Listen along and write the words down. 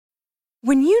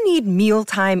When you need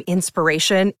mealtime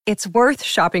inspiration, it's worth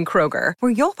shopping Kroger,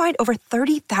 where you'll find over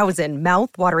 30,000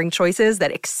 mouth-watering choices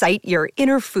that excite your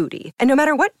inner foodie. And no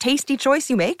matter what tasty choice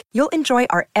you make, you'll enjoy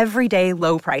our everyday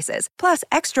low prices, plus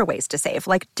extra ways to save,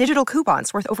 like digital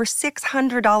coupons worth over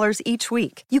 $600 each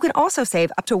week. You can also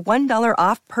save up to $1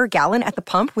 off per gallon at the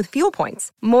pump with fuel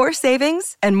points. More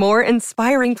savings and more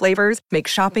inspiring flavors make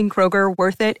shopping Kroger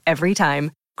worth it every time.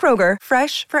 Kroger,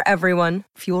 fresh for everyone.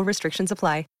 Fuel restrictions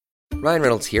apply. Ryan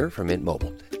Reynolds here from Mint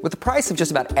Mobile. With the price of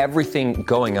just about everything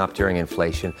going up during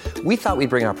inflation, we thought we'd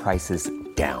bring our prices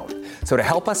down. So to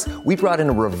help us, we brought in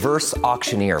a reverse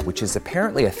auctioneer, which is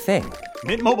apparently a thing.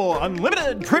 Mint Mobile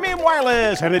Unlimited Premium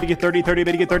Wireless. How to get 30, 30,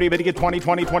 bit to get 30, bit to get 20,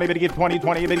 20, 20, bit to get 20,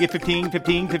 20, bit to get 15,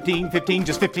 15, 15, 15,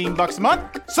 just $15 a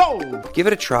month? Sold! Give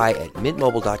it a try at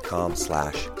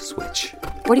mintmobile.com/switch.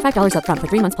 $45 up front for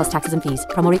 3 months plus taxes and fees.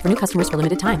 Promo rate for new customers for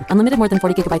limited time. Unlimited more than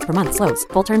 40 gigabytes per month. Slows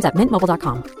full terms at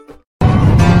mintmobile.com.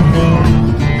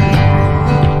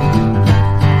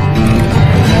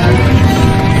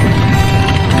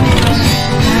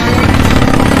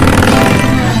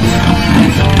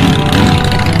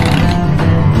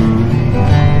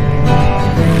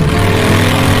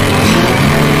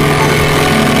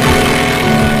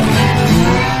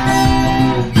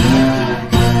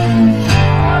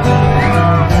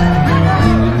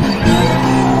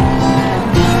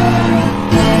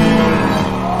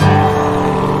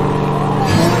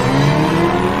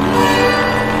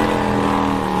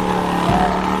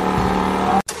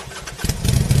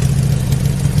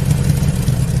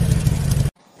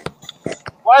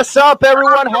 What's up,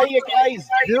 everyone? How you guys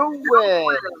doing?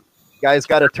 You guys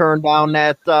got to turn down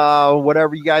that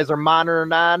whatever you guys are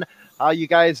monitoring on. How you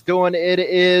guys doing? It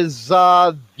is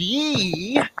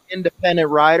the Independent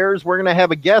Riders. We're going to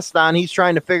have a guest on. He's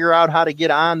trying to figure out how to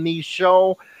get on the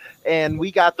show. And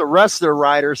we got the rest of the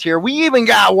riders here. We even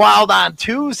got Wild on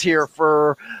Twos here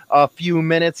for a few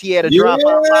minutes. He had to drop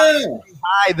out.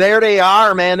 Hi, there they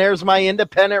are, man. There's my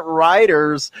Independent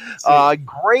Riders.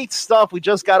 Great stuff. We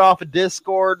just got off of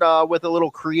Discord with a little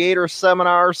creator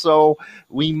seminar, so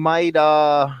we might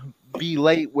be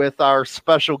late with our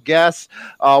special guest.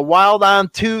 Wild on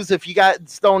Twos, if you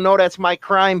guys don't know, that's my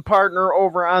crime partner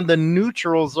over on the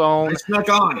Neutral Zone.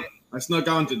 I snuck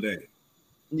on today.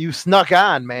 You snuck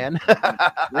on, man. Yeah,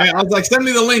 I was like, send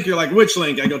me the link. You're like, which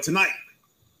link? I go, tonight.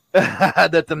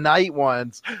 The tonight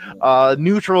ones.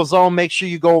 Neutral Zone, make sure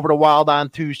you go over to Wild on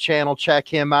Twos channel, check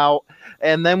him out.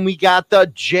 And then we got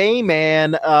the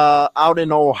J-Man out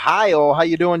in Ohio. How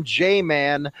you doing,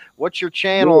 J-Man? What's your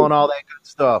channel and all that good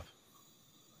stuff?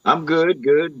 I'm good.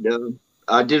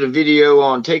 I did a video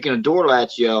on taking a door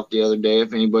latch off the other day,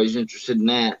 if anybody's interested in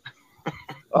that.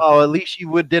 Oh, at least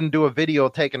you didn't do a video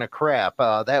taking a crap.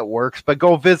 That works. But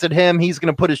go visit him. He's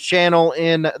going to put his channel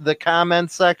in the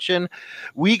comments section.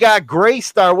 We got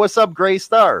Graystar. What's up,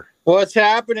 Graystar? What's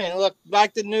happening? Look,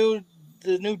 like the new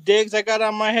digs I got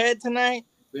on my head tonight.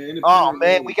 Oh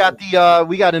man, we got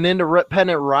an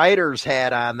Independent Riders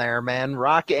hat on there, man.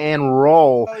 Rock and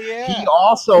roll. Oh, yeah. He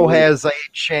also has a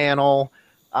channel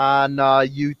on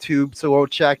YouTube, so go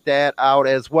check that out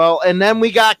as well. And then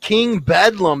we got King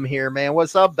Bedlam here, man.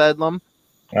 What's up, Bedlam?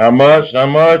 Not much.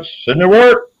 Sitting at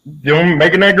work,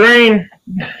 making that green.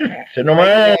 Sitting on my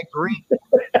ass.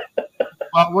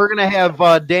 Well, we're gonna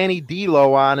have Danny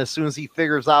D'Lo on as soon as he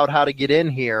figures out how to get in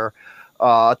here.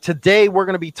 Today we're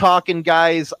gonna be talking,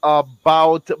 guys,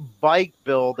 about bike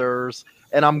builders,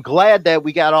 and I'm glad that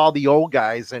we got all the old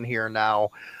guys in here now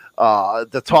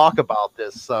to talk about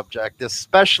this subject,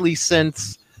 especially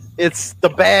since it's the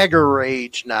bagger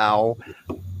age now.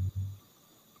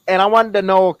 And I wanted to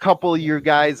know a couple of your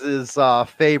guys'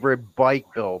 favorite bike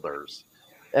builders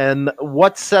and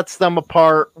what sets them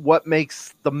apart, what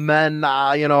makes the men,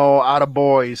 out of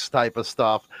boys type of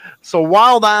stuff. So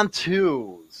Wild on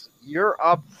Twos, you're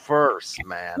up first,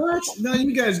 man. What? No,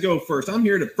 you guys go first. I'm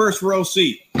here to first row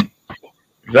seat.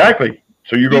 Exactly.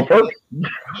 So you go first.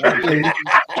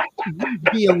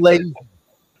 Being lazy.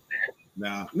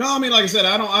 No, I mean, like I said,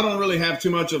 I don't really have too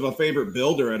much of a favorite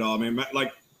builder at all. I mean,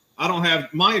 like, I don't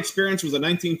have, my experience was a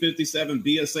 1957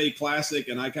 BSA Classic,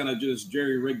 and I kind of just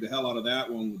jerry rigged the hell out of that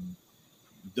one with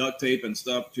duct tape and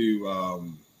stuff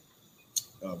to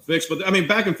fix. But I mean,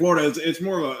 back in Florida, it's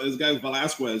more of this guy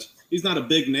Velasquez. He's not a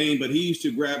big name, but he used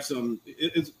to grab some.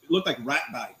 It looked like rat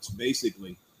bites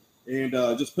basically, and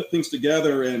just put things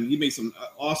together. And he made some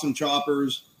awesome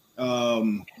choppers.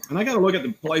 And I got to look at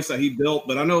the place that he built,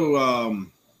 but I know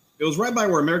it was right by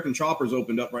where American Choppers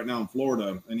opened up right now in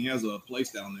Florida, and he has a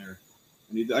place down there.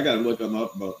 And I got to look him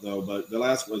up, though. But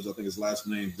Velasquez, I think his last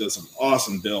name, does some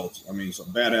awesome builds. I mean, some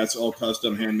badass, all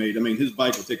custom, handmade. I mean, his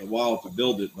bike would take a while to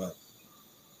build it, but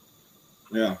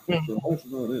Yeah, so that's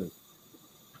about it.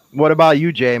 What about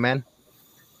you, Jay, man?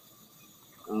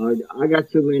 I got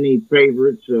so many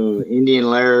favorites: Indian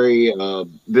Larry,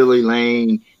 Billy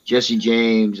Lane, Jesse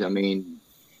James. I mean,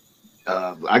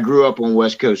 I grew up on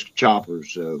West Coast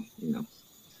choppers, so you know.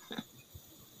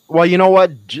 Well, you know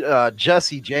what?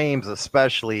 Jesse James,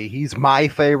 especially, he's my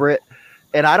favorite.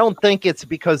 And I don't think it's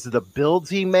because of the builds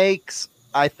he makes.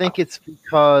 I think it's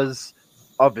because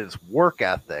of his work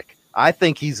ethic. I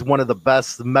think he's one of the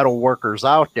best metal workers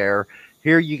out there.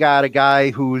 Here you got a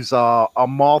guy who's a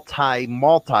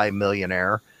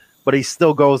multi-millionaire, but he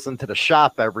still goes into the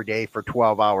shop every day for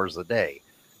 12 hours a day.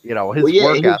 You know, his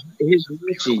work ethic.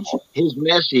 His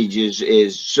message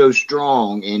is so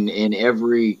strong in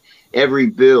every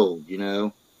build, you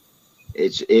know.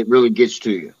 It really gets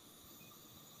to you.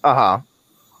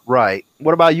 Right.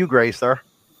 What about you, Gray, sir?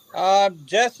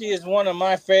 Jesse is one of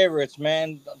my favorites,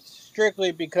 man.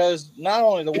 Strictly because not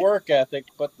only the work ethic,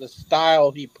 but the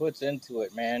style he puts into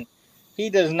it, man. He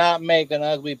does not make an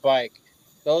ugly bike.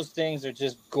 Those things are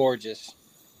just gorgeous.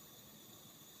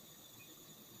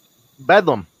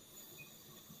 Bedlam.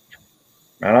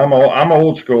 Man, I'm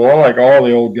old school. I like all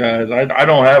the old guys. I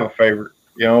don't have a favorite,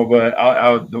 you know, but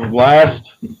I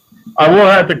will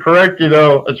have to correct you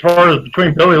though, as far as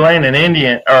between Billy Lane and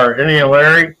Indian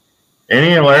Larry,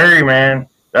 man,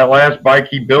 that last bike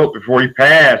he built before he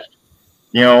passed,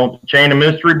 you know, Chain of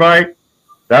Mystery bike,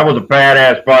 that was a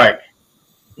badass bike.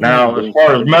 Now, as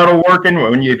far as metal working,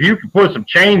 if you can put some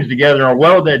chains together and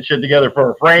weld that shit together for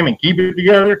a frame and keep it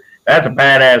together, that's a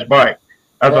badass bike.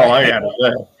 That's all I got to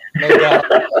say. No doubt.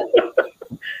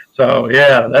 So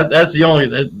yeah, that's the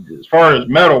only as far as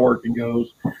metalworking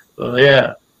goes. So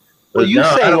yeah. Well, you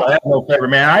say I don't have no favorite,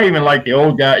 man. I even like the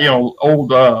old guy, you know, who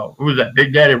was that,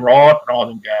 Big Daddy Roth and all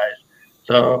them guys.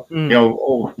 So you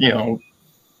know,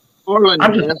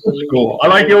 I'm just old school. I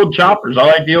like the old choppers. I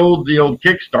like the old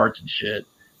kickstarts and shit.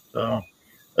 So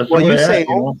that's well, you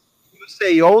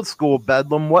say old school,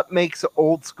 Bedlam. What makes it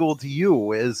old school to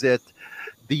you? Is it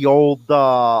the old,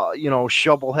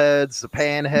 shovel heads, the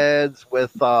pan heads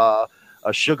with a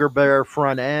sugar bear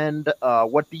front end?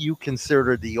 What do you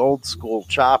consider the old school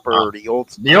chopper? Or the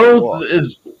old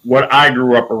is what I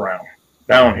grew up around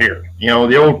down here. You know,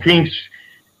 the old Kinks,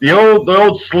 the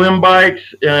old slim bikes.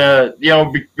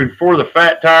 Before the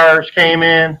fat tires came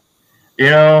in. You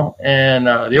know, and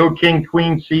the old King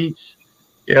Queen seats.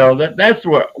 You know, that's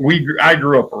what I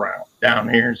grew up around down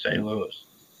here in St. Louis.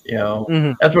 You know,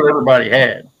 that's what everybody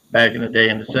had back in the day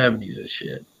in the 70s and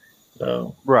shit.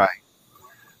 So right.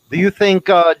 Do you think,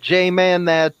 J-Man,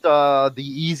 that the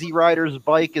Easy Rider's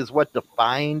bike is what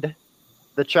defined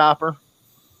the chopper?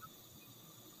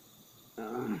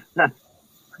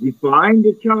 Defined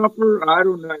the chopper? I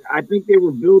don't know. I think they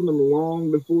were building them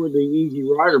long before the Easy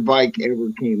Rider bike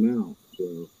ever came out.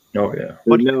 So. Oh yeah.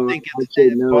 But do you think it's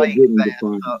bike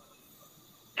that,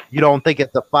 you don't think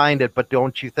it defined it, but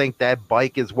don't you think that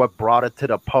bike is what brought it to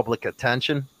the public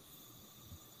attention?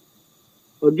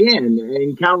 Again,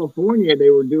 in California,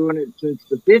 they were doing it since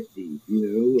the 50s, you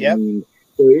know? Yep. I mean,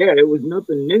 so, yeah, it was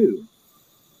nothing new.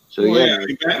 So, back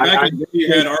in the day,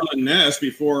 you had Arlen Ness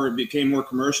before it became more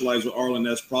commercialized with Arlen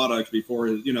Ness products before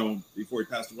he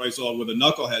passed away. So with the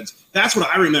Knuckleheads, that's what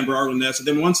I remember Arlen Ness. And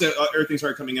then once everything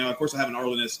started coming out, of course, I have an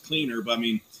Arlen Ness cleaner. But, I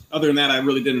mean, other than that, I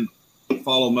really didn't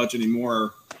follow much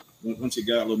anymore once he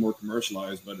got a little more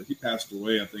commercialized. But he passed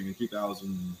away, I think, in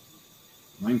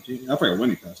 2019. I forget when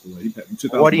he passed away.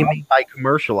 What do you mean by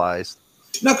commercialized?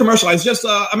 Not commercialized, just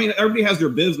everybody has their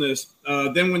business.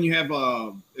 Then when you have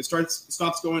it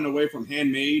stops going away from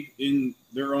handmade in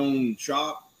their own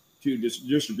shop to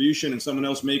distribution and someone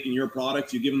else making your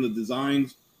products. You give them the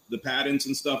designs, the patents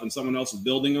and stuff, and someone else is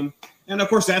building them. And of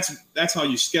course, that's how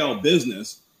you scale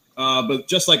business. But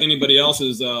just like anybody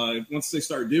else's, once they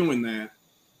start doing that,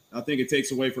 I think it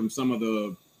takes away from some of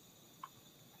the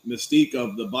mystique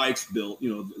of the bikes built.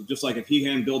 You know, just like if he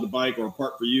hand built a bike or a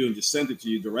part for you and just sent it to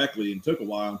you directly and took a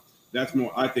while,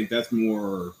 I think that's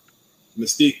more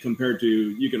mystique compared to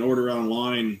you can order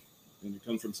online and it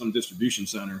comes from some distribution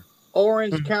center.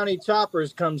 Orange County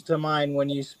Choppers comes to mind when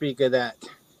you speak of that.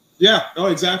 Yeah. Oh,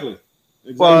 exactly.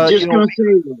 Well,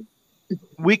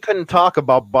 we couldn't talk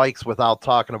about bikes without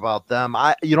talking about them.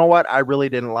 You know what? I really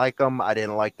didn't like them. I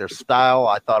didn't like their style.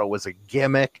 I thought it was a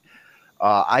gimmick.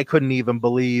 I couldn't even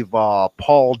believe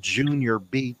Paul Jr.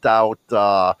 beat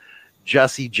out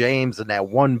Jesse James in that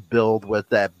one build with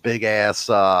that big ass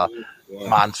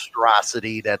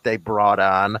monstrosity that they brought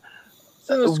on.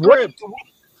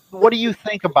 What do you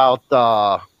think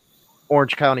about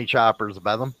Orange County Choppers,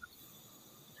 Bedlam?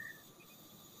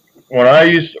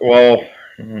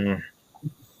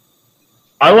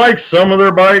 I like some of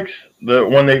their bikes.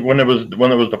 When it was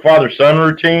the father-son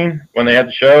routine, when they had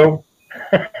the show,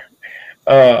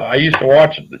 I used to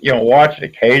watch it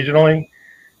occasionally.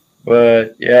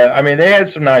 But yeah, I mean, they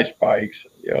had some nice bikes.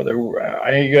 You know,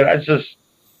 it's just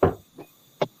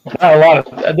not a lot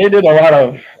of. They did a lot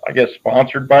of, I guess,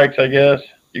 sponsored bikes, I guess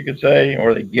you could say,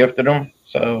 or they gifted them.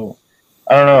 So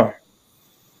I don't know.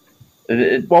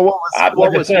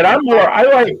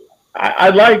 I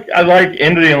like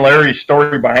Indian Larry's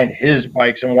story behind his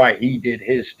bikes and why he did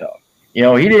his stuff. You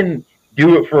know, he didn't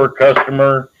do it for a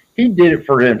customer. He did it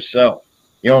for himself.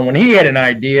 You know, when he had an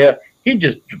idea, he'd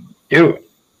just do it.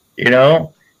 You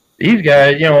know, these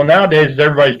guys, you know, nowadays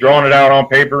everybody's drawing it out on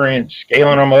paper and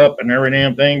scaling them up and every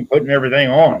damn thing, putting everything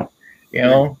on, you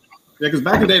know. Yeah, because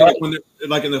back in the day,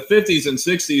 like in the 50s and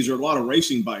 60s, there were a lot of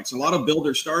racing bikes. A lot of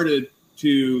builders started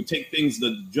to take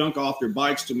the junk off their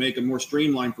bikes to make them more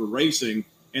streamlined for racing,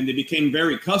 and they became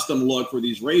very custom look for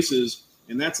these races.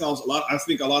 And that's also I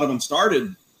think a lot of them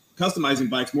started customizing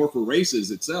bikes more for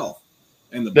races itself.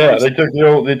 And they took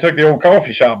the old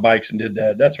coffee shop bikes and did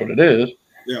that. That's what it is.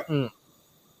 Yeah.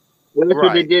 Well, that's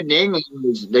what they did in England.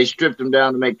 Was they stripped them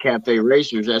down to make cafe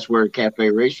racers. That's where cafe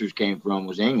racers came from.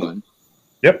 Was England.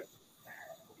 Yep.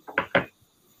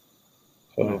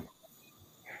 So.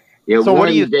 Yeah, so one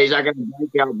of these days I got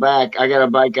a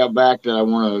bike out back. That I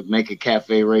want to make a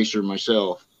cafe racer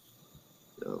myself.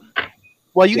 So,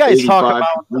 well, you guys talk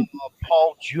about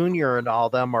Paul Jr. and all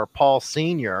them, or Paul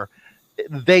Sr.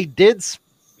 They did,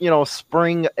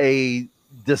 spring a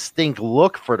distinct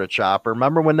look for the chopper.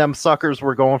 Remember when them suckers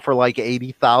were going for like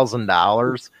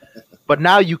 $80,000? But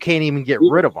now you can't even get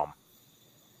rid of them.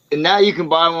 And now you can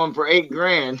buy one for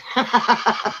 $8,000.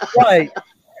 Right.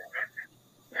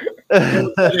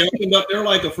 They opened up. They're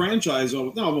like a franchise,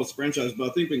 not almost a franchise, but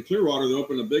I think in Clearwater they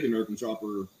opened a big American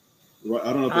chopper.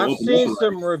 I don't know if I've seen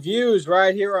some reviews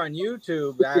right here on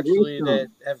YouTube actually that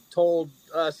have told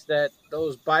us that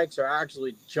those bikes are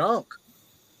actually junk.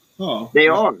 Oh, they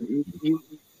are.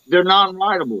 They're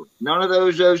non-rideable. None of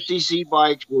those OCC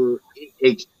bikes were.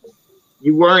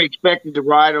 You weren't expected to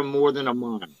ride them more than a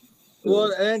mile.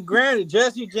 Well, and granted,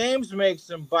 Jesse James makes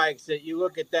some bikes that you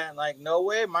look at that and like, no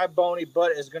way, my bony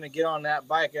butt is going to get on that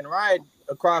bike and ride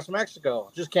across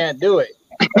Mexico. Just can't do it.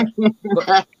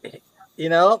 But, he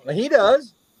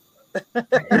does.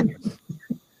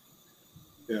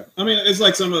 Yeah, I mean, it's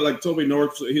like somebody like Toby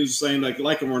North. He was saying,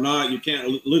 like them or not, you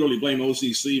can't literally blame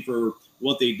OCC for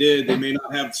what they did. They may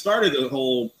not have started the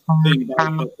whole thing,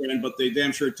 but they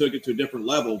damn sure took it to a different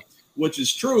level. Which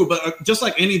is true, but just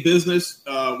like any business,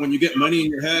 when you get money in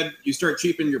your head, you start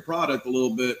cheapening your product a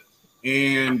little bit,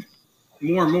 and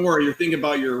more you're thinking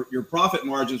about your profit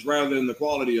margins rather than the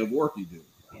quality of work you do.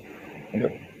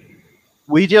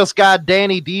 We just got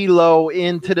Danny D-Lo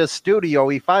into the studio.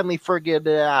 He finally figured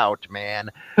it out, man.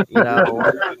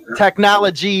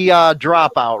 Technology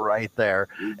dropout right there.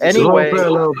 Anyway, a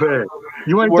little bit.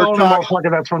 You ain't the only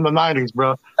motherfucker that's from the 90s,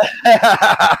 bro.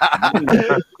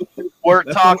 We're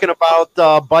talking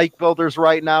about bike builders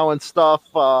right now and stuff.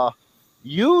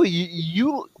 You're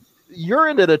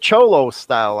into the Cholo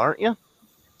style, aren't you?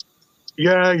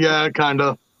 Yeah, kind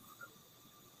of.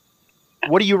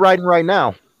 What are you riding right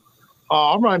now?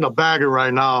 I'm riding a bagger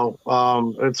right now.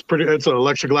 It's an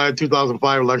Electra Glide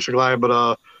 2005 Electra Glide, but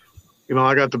I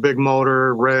got the big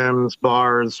motor, rims,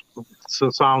 bars,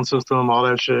 sound system, all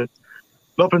that shit.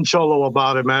 Nothing Cholo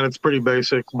about it, man. It's pretty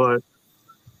basic, but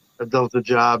it does the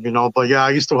job, But yeah,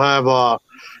 I used to have I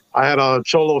had a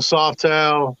Cholo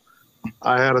Softail,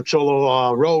 I had a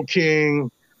Cholo Road King,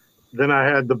 then I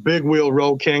had the big wheel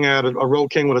Road King. I had a Road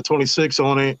King with a 26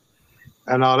 on it.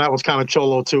 And that was kind of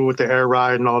Cholo too, with the air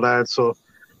ride and all that. So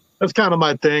that's kind of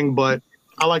my thing, but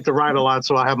I like to ride a lot,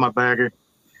 so I have my bagger.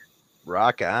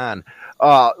 Rock on.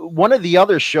 One of the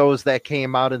other shows that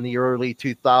came out in the early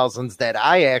 2000s that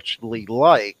I actually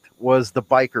liked was the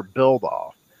Biker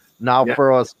Build-Off. Now,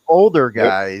 for us older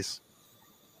guys,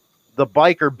 the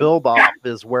Biker Build-Off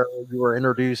is where you were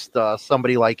introduced to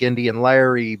somebody like Indian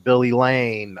Larry, Billy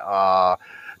Lane,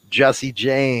 Jesse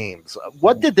James.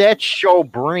 What did that show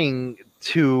bring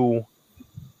to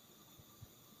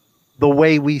the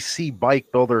way we see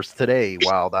bike builders today,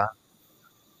 Wilder?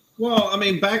 Well, I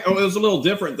mean, it was a little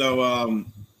different, though.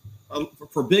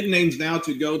 For big names now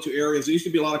to go to areas, there used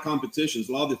to be a lot of competitions.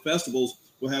 A lot of the festivals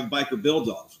will have biker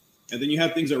build-offs. And then you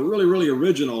have things that are really, really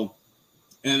original.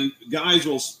 And guys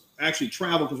will actually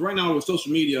travel, because right now with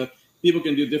social media, people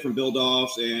can do different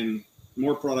build-offs and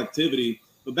more productivity.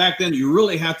 But back then, you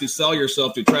really have to sell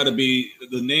yourself to try to be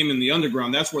the name in the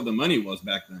underground. That's where the money was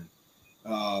back then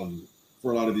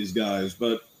for a lot of these guys.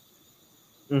 But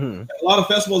Mm-hmm. A lot of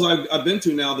festivals I've been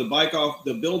to now,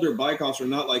 the builder bike offs are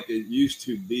not like it used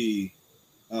to be.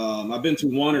 I've been to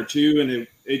one or two, and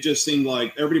it just seemed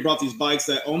like everybody brought these bikes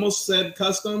that almost said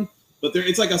custom, but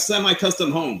it's like a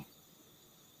semi-custom home,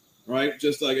 right?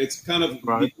 Just like it's kind of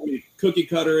cookie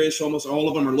cutter-ish. Almost all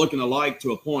of them are looking alike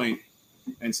to a point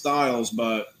and styles,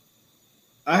 but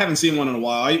I haven't seen one in a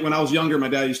while. When I was younger, my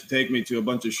dad used to take me to a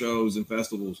bunch of shows and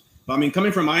festivals. But I mean,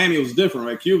 coming from Miami, it was different,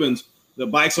 right? Cubans, the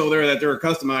bikes over there that they were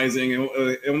customizing,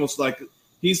 and almost like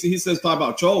he says, talk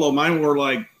about Cholo. Mine were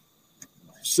like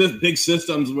big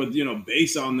systems with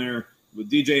bass on there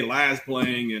with DJ Laz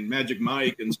playing and Magic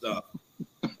Mike and stuff.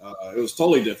 It was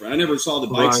totally different. I never saw the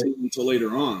bike scene until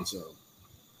later on. So,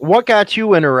 what got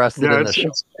you interested in the show?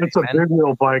 It's a big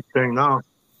wheel bike thing now.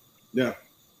 Yeah.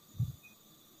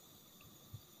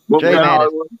 J-Man,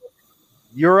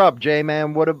 you're up,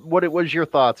 J-Man. What was your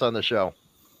thoughts on the show?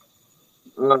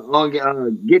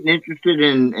 Getting interested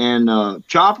in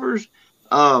choppers.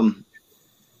 My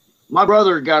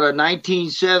brother got a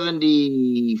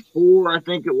 1974, I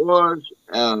think it was,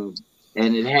 and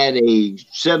it had a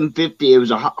 750. It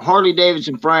was a Harley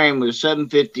Davidson frame with a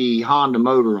 750 Honda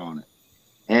motor on it.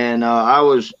 And I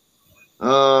was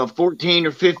 14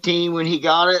 or 15 when he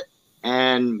got it.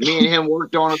 And me and him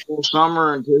worked on it all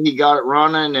summer until he got it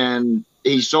running, and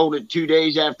he sold it 2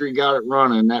 days after he got it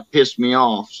running. That pissed me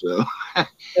off. So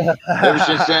ever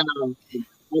since then,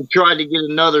 I've tried to get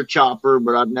another chopper,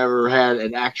 but I've never had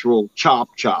an actual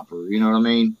chopper. You know what I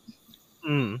mean?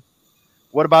 Mm.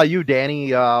 What about you,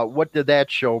 Danny? What did that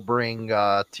show bring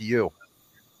to you?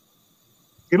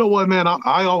 You know what, man?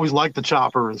 I always liked the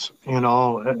choppers. It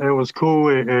was cool.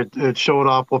 It showed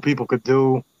off what people could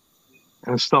do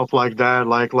and stuff like that.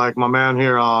 Like my man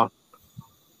here,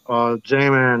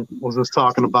 J-Man was just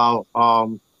talking about.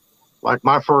 Like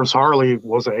my first Harley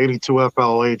was an 82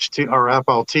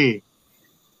 FLT,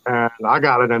 and I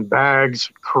got it in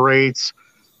bags, crates,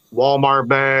 Walmart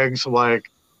bags. Like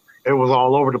it was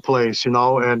all over the place,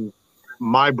 And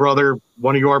my brother,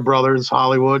 one of your brothers,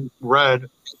 Hollywood Red,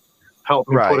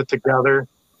 helped me put it together,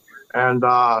 and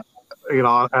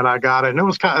and I got it. And it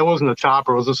wasn't a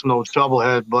chopper; it was just an old shovel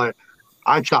head, but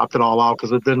I chopped it all out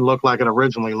because it didn't look like it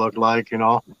originally looked like,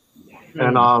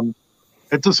 Mm-hmm. And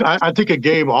it just I think it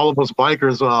gave all of us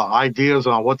bikers ideas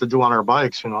on what to do on our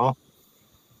bikes, Right.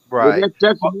 Well,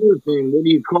 that's another thing. What do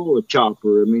you call a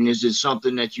chopper? I mean, is it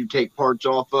something that you take parts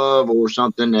off of, or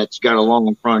something that's got a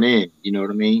long front end? You know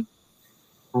what I mean?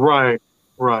 Right.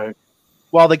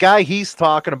 Well, the guy he's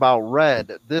talking about,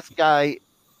 Red, this guy,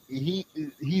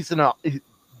 he's a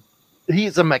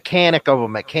mechanic of a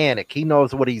mechanic. He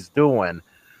knows what he's doing.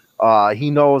 He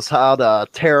knows how to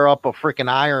tear up a freaking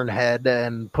iron head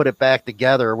and put it back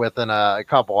together within a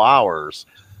couple hours.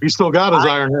 He still got his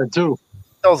iron head too.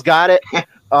 Still's got it.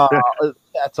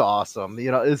 That's awesome.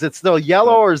 Is it still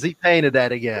yellow or is he painted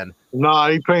that again? No,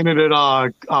 he painted it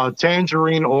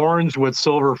tangerine orange with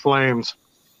silver flames.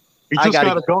 He just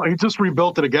got it going. He just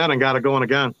rebuilt it again and got it going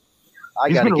again.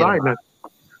 He's been riding it.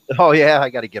 Oh yeah, I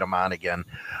got to get him on again.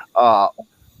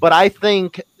 But I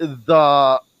think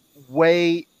the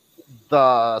way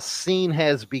the scene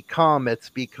has become, it's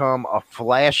become a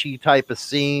flashy type of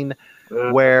scene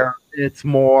where it's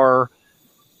more,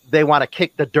 they want to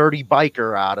kick the dirty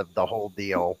biker out of the whole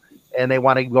deal and they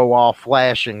want to go all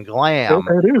flash and glam.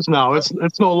 It is now. It's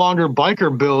no longer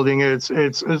biker building.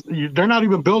 They're not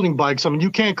even building bikes. I mean, you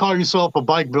can't call yourself a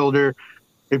bike builder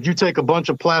if you take a bunch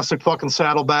of plastic fucking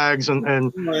saddlebags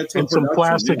and some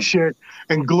plastic shit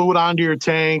and glue it onto your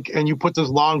tank and you put this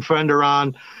long fender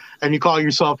on and you call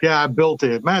yourself, I built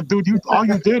it. Man, dude, all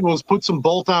you did was put some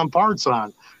bolt-on parts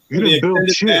on. You didn't build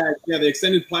shit. The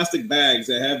extended plastic bags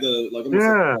that have the...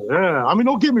 Yeah. I mean,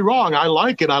 don't get me wrong. I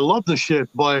like it. I love the shit.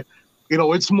 But,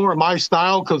 it's more my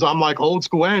style because I'm like old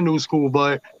school and new school.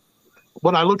 But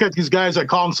when I look at these guys that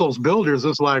call themselves builders,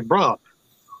 it's like, bro,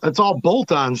 it's all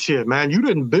bolt-on shit, man. You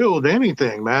didn't build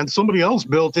anything, man. Somebody else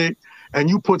built it, and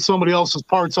you put somebody else's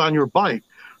parts on your bike.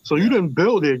 So you didn't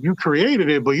build it. You created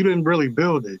it, but you didn't really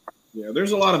build it. Yeah,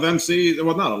 there's a lot of MC.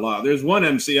 Well, not a lot. There's one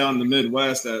MC out in the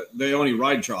Midwest that they only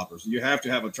ride choppers. You have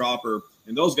to have a chopper,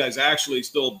 and those guys actually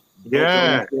still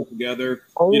together.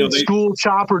 Old school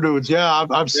chopper dudes. Yeah,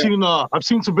 I've seen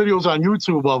some videos on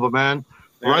YouTube of them, man.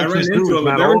 I ran into them.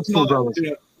 Very,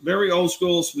 very old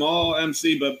school, small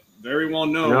MC, but very well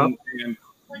known.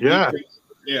 Yep.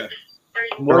 Yeah.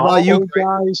 What about you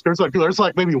guys? There's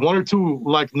like maybe one or two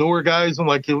like newer guys and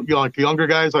like younger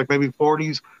guys, like maybe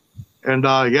 40s. And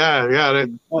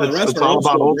it's all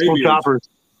about old school choppers.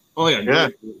 Oh yeah.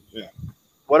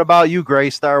 What about you,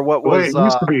 Graystar? What was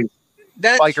used to be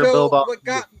that biker show? build up?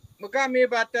 what got me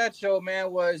about that show,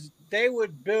 man, was they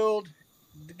would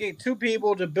get two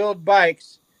people to build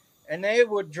bikes, and they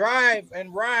would drive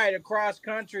and ride across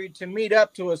country to meet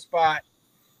up to a spot,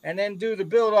 and then do the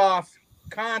build-off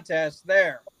contest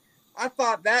there. I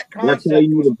thought that concept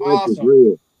was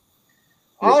awesome.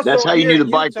 Also, that's how you knew the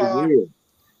bike was real.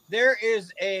 There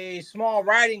is a small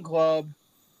riding club.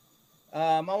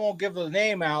 I won't give the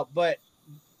name out, but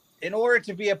in order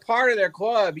to be a part of their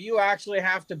club, you actually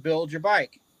have to build your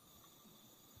bike.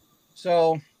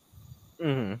 So,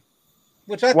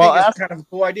 which I think is kind of a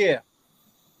cool idea.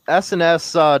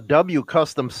 SNSW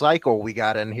Custom Cycle we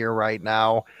got in here right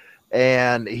now,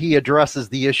 and he addresses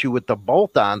the issue with the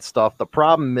bolt-on stuff. The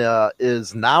problem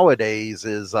is nowadays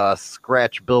is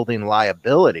scratch building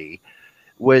liability,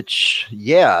 which,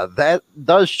 yeah, that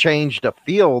does change the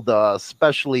field,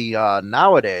 especially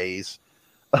nowadays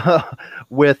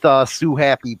with Sue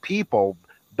Happy People.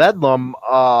 Bedlam,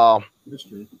 That's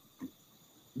true.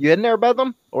 you in there,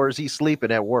 Bedlam? Or is he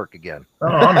sleeping at work again? Oh,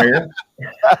 I'm here.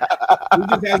 You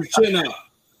just have your chin up.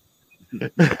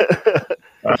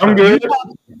 I'm good.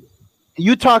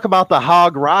 You talk about the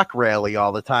Hog Rock Rally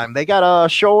all the time. They got a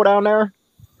show down there?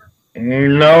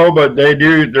 No, but they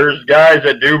do. There's guys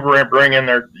that do bring in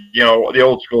their, the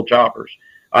old school choppers.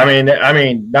 I mean,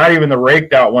 not even the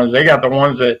raked out ones. They got the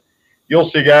ones that you'll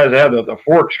see guys that have the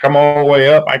forks come all the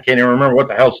way up. I can't even remember what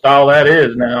the hell style that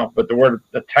is now, but where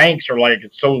the tanks are like,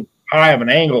 it's so high of an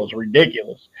angle, it's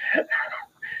ridiculous.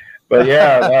 But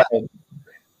yeah,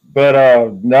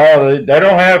 no, they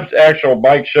don't have actual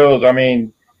bike shows. I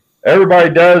mean, everybody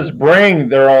does bring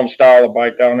their own style of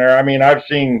bike down there. I mean, I've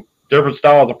seen different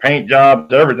styles of paint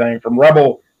jobs, everything from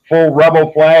full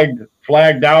rebel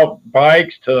flagged out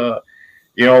bikes to,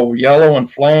 yellow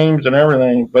and flames and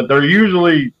everything. But they're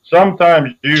usually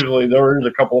there is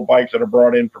a couple of bikes that are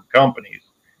brought in from companies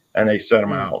and they set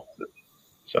them out.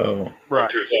 So,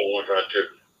 right.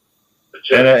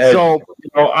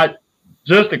 And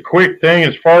just a quick thing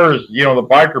as far as, the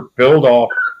biker build off,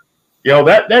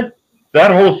 that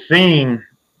whole scene,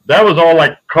 that was all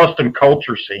like custom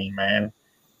culture scene, man.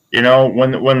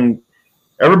 When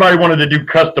everybody wanted to do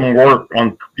custom work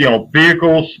on,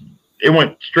 vehicles, it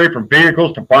went straight from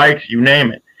vehicles to bikes, you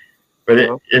name it. But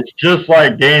it's just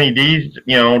like Danny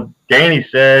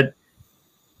said,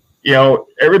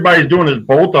 everybody's doing this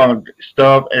bolt-on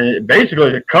stuff, and basically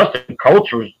the custom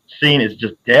culture scene is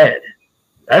just dead.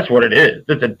 That's what it is.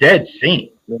 It's a dead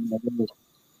scene.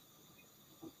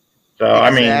 So, I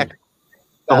mean,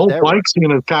 the whole bike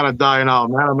scene is kind of dying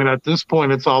out, man. I mean, at this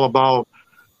point, it's all about,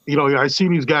 I see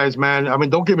these guys, man. I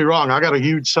mean, don't get me wrong. I got a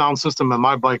huge sound system in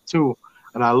my bike, too,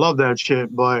 and I love that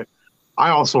shit. But I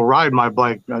also ride my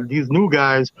bike. These new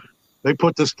guys, they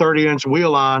put this 30-inch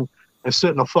wheel on and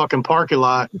sit in a fucking parking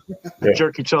lot and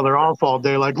jerk each other off all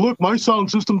day. Like, look, my sound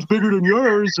system's bigger than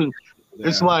yours. And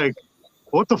it's like,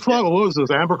 what the fuck? What was this,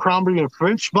 Abercrombie and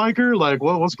Fitch biker? Like,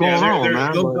 what's going on,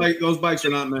 man? Those bikes are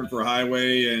not meant for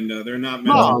highway, and they're not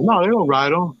meant. No, they don't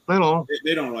ride them. They don't.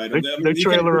 They don't ride them. They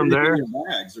trailer them there.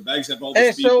 Their bags have all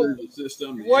the speakers, the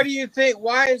system. What do you think?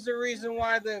 Why is the reason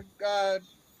why the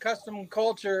custom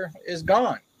culture is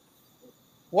gone?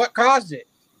 What caused it?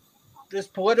 This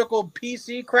political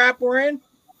PC crap we're in?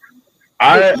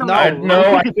 I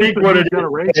think what it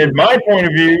is, in my point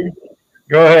of view,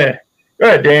 go ahead,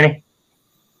 Danny.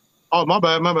 Oh, my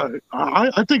bad.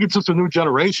 I think it's just a new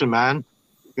generation, man.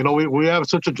 We have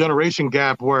such a generation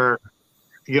gap where,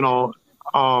 they don't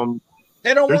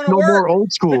there's no more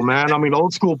old school, man. I mean,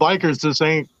 old school bikers just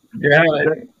ain't. Yeah.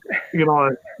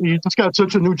 You just got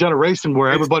such a new generation where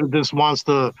everybody just wants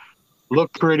to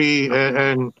look pretty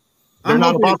and they're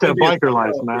not about that biker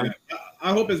life, man. Yeah.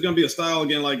 I hope it's going to be a style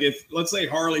again. Like if, let's say,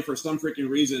 Harley for some freaking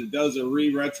reason does a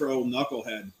retro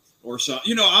knucklehead. Or so,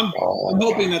 I'm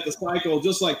hoping that the cycle,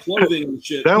 just like clothing and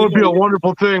shit. That would be a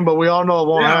wonderful thing, but we all know it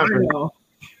won't happen.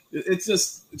 It's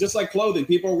just like clothing.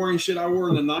 People are wearing shit I wore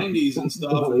in the '90s and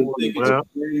stuff, and think it's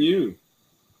wearing new.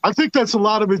 I think that's a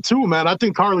lot of it too, man. I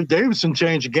think Harley Davidson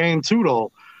changed the game too,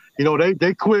 though.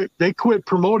 They quit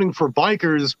promoting for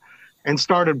bikers and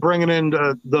started bringing in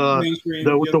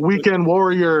the weekend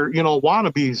warrior,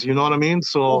 wannabes. You know what I mean?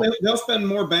 So they'll spend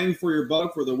more bang for your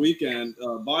buck for the weekend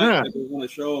bike that they want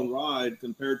to show and ride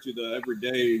compared to the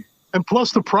everyday. And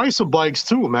plus the price of bikes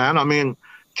too, man. I mean,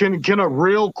 can a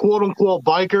real quote unquote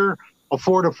biker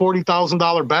afford a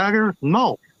 $40,000 bagger?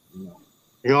 No. You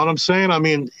know what I'm saying? I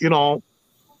mean,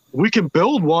 we can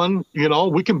build one.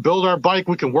 We can build our bike.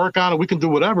 We can work on it. We can do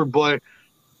whatever, but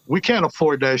we can't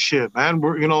afford that shit, man.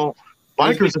 We're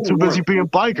bikers are too busy being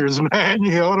bikers, man.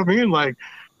 You know what I mean? Like,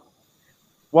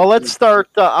 Well, let's start.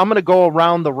 I'm going to go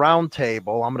around the round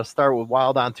table. I'm going to start with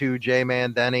Wild on 2,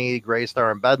 J-Man, Denny, Graystar,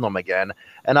 and Bedlam again.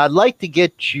 And I'd like to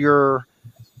get your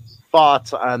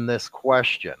thoughts on this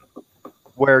question,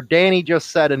 where Danny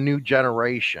just said a new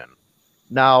generation.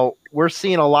 Now, we're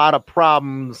seeing a lot of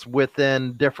problems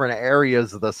within different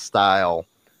areas of the style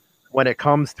when it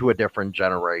comes to a different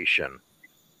generation.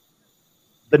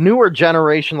 The newer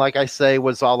generation, like I say,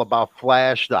 was all about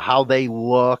flash, how they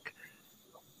look.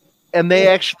 And they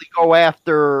actually go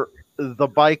after the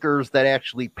bikers that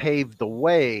actually paved the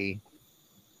way,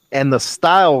 and the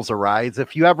styles arise.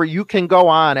 If you can go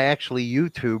on actually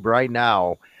YouTube right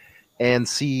now and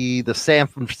see the San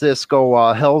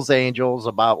Francisco Hells Angels,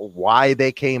 about why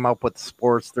they came up with the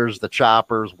Sportsters, the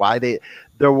Choppers, why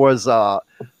there was a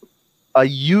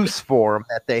use for them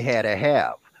that they had to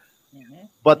have.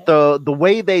 But the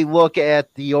way they look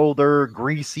at the older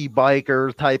greasy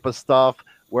biker type of stuff,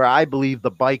 where I believe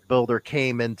the bike builder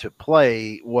came into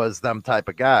play, was them type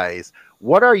of guys.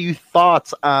 What are your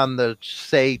thoughts on the,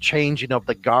 say, changing of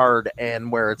the guard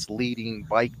and where it's leading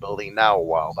bike building now,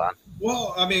 Wild on?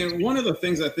 Well, I mean, one of the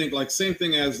things I think, like, same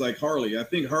thing as like Harley. I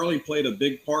think Harley played a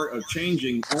big part of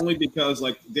changing, only because,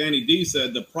 like Danny D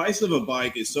said, the price of a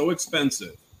bike is so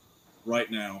expensive right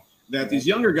now that these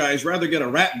younger guys rather get a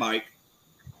rat bike,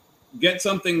 get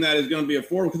something that is going to be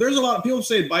affordable. Because there's a lot of people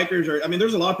say bikers are, I mean,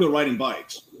 there's a lot of people riding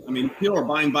bikes. I mean, people are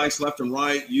buying bikes left and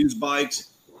right, used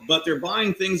bikes, but they're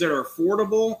buying things that are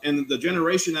affordable. And the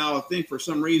generation now, I think, for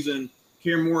some reason,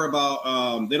 care more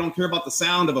about, they don't care about the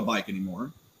sound of a bike anymore.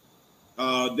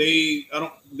 They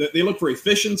look for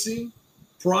efficiency,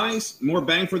 price, more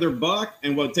bang for their buck,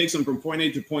 and what takes them from point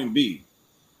A to point B.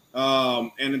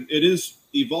 And it is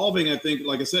evolving. I think,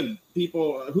 like I said,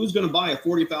 people, who's going to buy a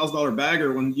 $40,000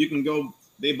 bagger when you can go,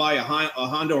 they buy a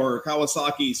Honda or a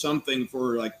Kawasaki something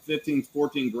for like 15,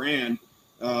 14 grand,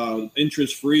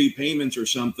 interest-free payments or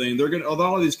something. They're going to, although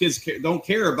all of these kids don't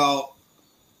care about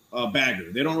a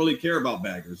bagger. They don't really care about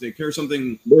baggers. They care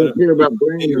something. They care about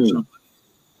branding or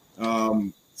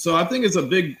something. So I think it's a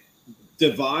big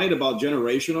divide about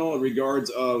generational in regards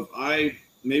of I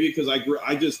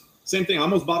just, same thing. I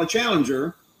almost bought a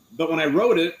Challenger, but when I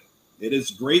rode it, it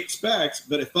is great specs,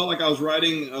 but it felt like I was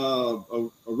riding a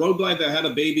Road Glide that had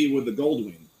a baby with the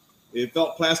Goldwing. It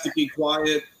felt plasticky,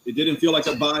 quiet. It didn't feel like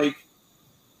a bike,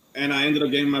 and I ended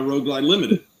up getting my Road Glide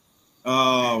Limited.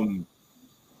 For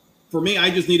me,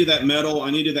 I just needed that metal. I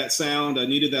needed that sound. I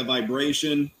needed that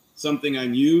vibration, something I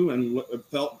knew and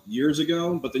felt years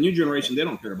ago. But the new generation, they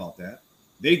don't care about that.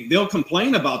 They'll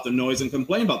complain about the noise and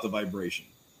complain about the vibration.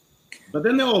 But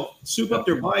then they'll soup up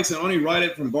their bikes and only ride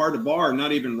it from bar to bar,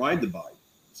 not even ride the bike.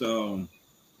 So,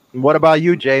 what about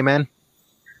you, J-Man?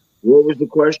 What was the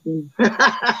question? Well,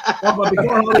 but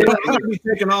before I'm going to be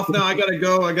taking off now. I got to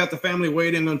go. I got the family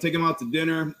waiting. I'm going to take them out to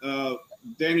dinner.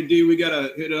 Danny D, we got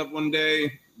to hit it up one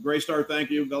day. Graystar, thank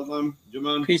you. Bedlam,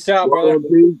 Jamon. Peace out, brother. All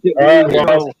right,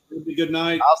 well, good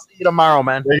night. I'll see you tomorrow,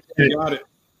 man. You got it.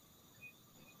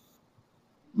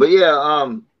 But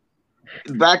yeah,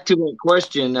 back to my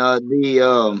question.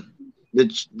 The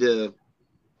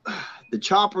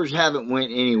choppers haven't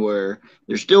went anywhere.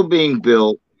 They're still being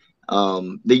built.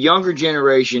 The younger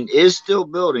generation is still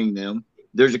building them.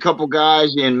 There's a couple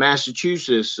guys in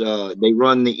Massachusetts. They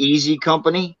run the Easy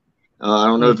Company. I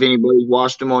don't know if anybody's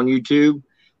watched them on YouTube,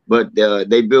 but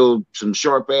they build some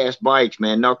sharp-ass bikes,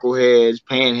 man. Knuckleheads,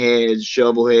 panheads,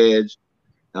 shovelheads.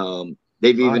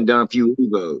 They've even done a few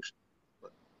Evos.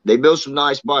 They build some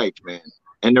nice bikes, man.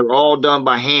 And they're all done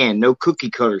by hand, no cookie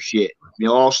cutter shit. You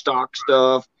know, all stock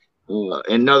stuff.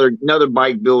 Another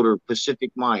bike builder,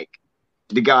 Pacific Mike.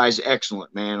 The guy's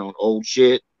excellent, man, on old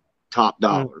shit. Top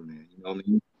dollar, man. You know what I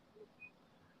mean?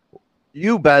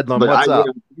 You, Bedlam, but what's up?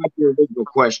 That's your original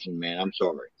question, man. I'm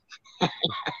sorry.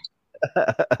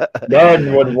 Doug,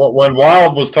 when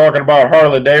Wild was talking about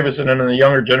Harley Davidson and the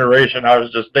younger generation, I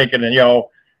was just thinking, and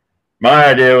my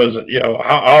idea was,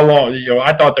 how long,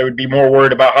 I thought they would be more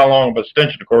worried about how long of a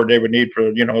extension cord they would need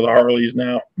for, the Harleys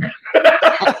now.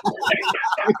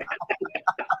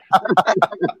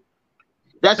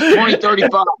 That's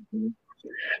 2035.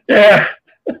 Yeah.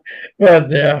 But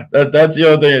yeah, that's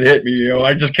the other thing that hit me.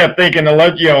 I just kept thinking,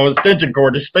 extension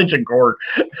cord.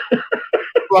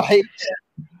 Right.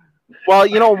 Well,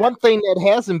 one thing that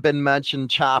hasn't been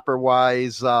mentioned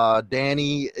chopper-wise,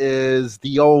 Danny, is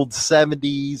the old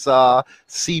 70s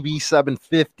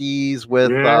CB750s with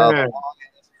the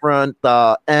front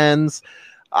ends.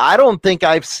 I don't think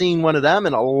I've seen one of them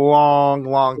in a long,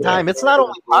 long time. It's not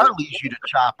only Harleys you to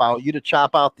chop out. You to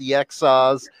chop out the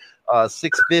Exas,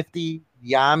 650,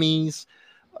 Yamis.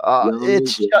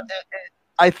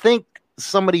 I think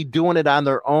somebody doing it on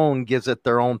their own gives it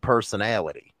their own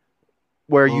personality.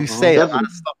 Where you say a lot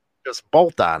of stuff just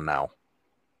bolt on now.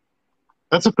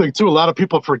 That's a thing too. A lot of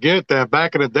people forget that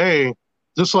back in the day,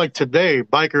 just like today,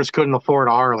 bikers couldn't afford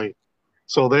a Harley,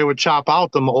 so they would chop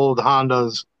out them old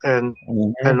Hondas, and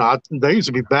they used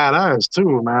to be badass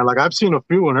too, man. Like I've seen a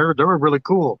few, and they were really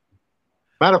cool.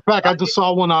 Matter of fact, I just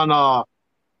saw one on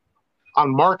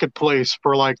Marketplace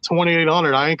for like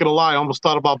 $2,800. I ain't gonna lie, I almost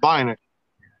thought about buying it.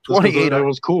 $2,800. It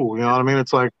was cool, you know what I mean?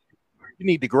 It's like you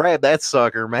need to grab that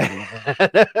sucker, man.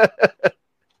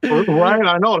 Right,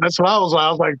 I know. That's what I was like. I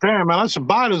was like, damn, man, I should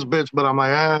buy this bitch, but I'm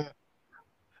like,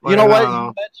 You know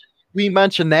what? We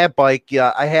mentioned that bike.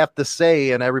 I have to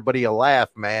say, and everybody will laugh,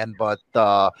 man, but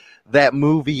that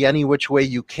movie, Any Which Way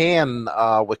You Can,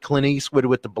 with Clint Eastwood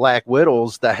with the Black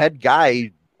Widows, the head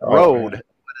guy rode one of them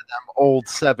old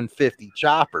 750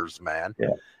 choppers, man. Yeah.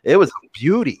 It was a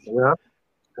beauty. Yeah.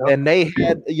 And they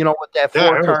had, with that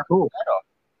four-car cool. setup.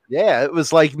 Yeah, it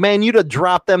was like, man, you'd have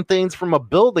dropped them things from a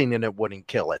building and it wouldn't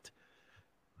kill it.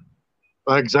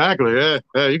 Exactly. Yeah.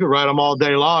 You could ride them all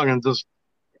day long and just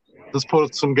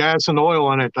put some gas and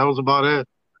oil in it. That was about it.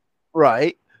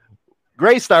 Right.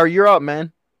 Graystar, you're up,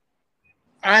 man.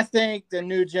 I think the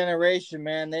new generation,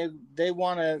 man, they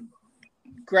want to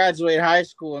graduate high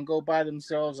school and go buy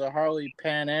themselves a Harley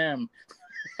Pan Am.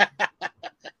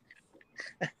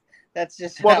 That's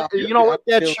just what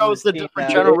that shows the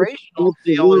different generational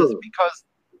deal is because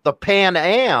the Pan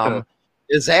Am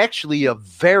is actually a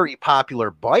very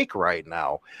popular bike right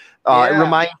now. It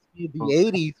reminds me of the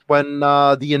 80s when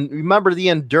remember the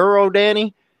Enduro,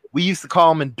 Danny? We used to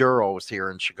call them Enduros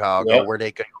here in Chicago, where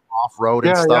they could go off-road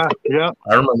and stuff. Yeah,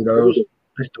 I remember those.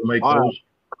 They still make those.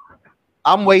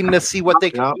 I'm waiting to see what they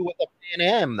can do with the Pan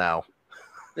Am now.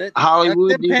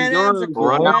 Hollywood, the Pan Ams are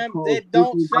cool, man. They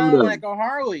don't sound like a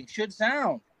Harley should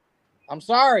sound. I'm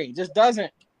sorry, it just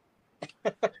doesn't.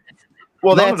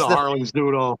 Well, none of the Harleys do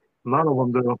it all. None of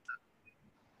them do.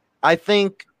 I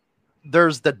think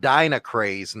there's the Dyna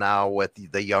craze now with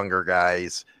the younger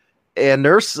guys, and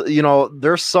there's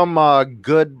some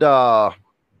good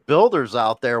builders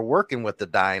out there working with the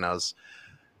Dynas.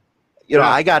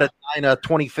 I got a Dyna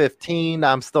 2015.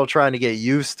 I'm still trying to get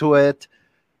used to it.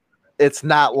 It's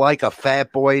not like a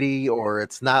Fat Boy or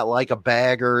it's not like a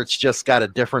Bagger. It's just got a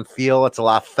different feel. It's a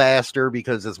lot faster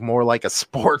because it's more like a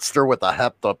Sportster with a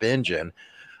hepped up engine.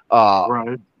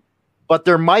 Right. But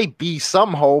there might be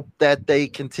some hope that they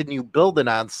continue building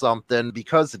on something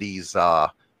because of these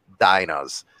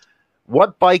Dynas.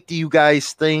 What bike do you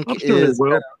guys think is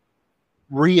going to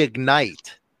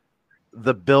reignite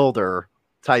the builder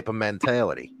type of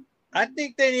mentality? I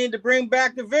think they need to bring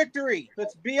back the Victory.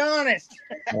 Let's be honest.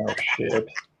 Oh, shit.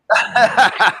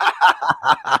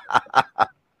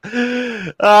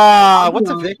 What's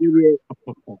a Victory?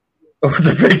 What's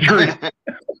a Victory?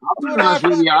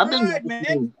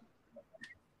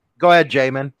 Go ahead,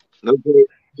 Jamin. Okay,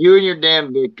 you and your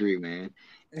damn Victory, man.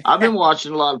 I've been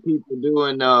watching a lot of people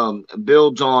doing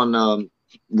builds on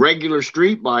regular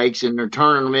street bikes, and they're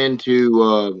turning them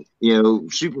into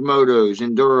supermotos,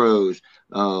 enduros.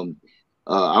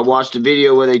 I watched a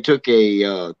video where they took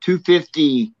a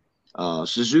 250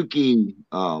 Suzuki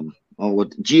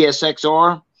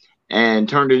GSXR and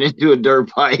turned it into a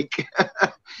dirt bike.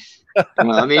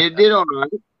 I mean, it did all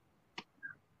right.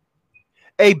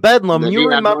 Hey, Bedlam, you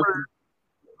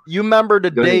remember the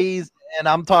days, and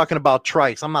I'm talking about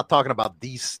trikes. I'm not talking about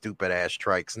these stupid ass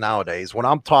trikes nowadays. What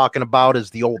I'm talking about is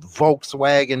the old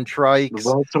Volkswagen trikes.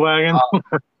 The Volkswagen?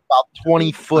 About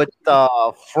 20-foot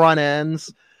front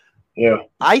ends. Yeah.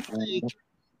 I think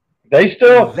they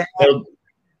still,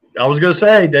 I was going to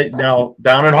say that now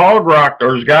down at Hog Rock,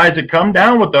 there's guys that come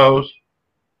down with those.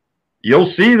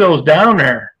 You'll see those down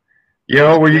there.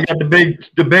 Where you got the big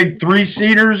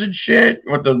 3-seaters and shit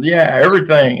with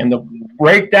everything and the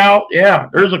raked out. Yeah,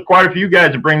 there's quite a few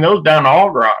guys that bring those down to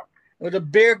Hog Rock. With a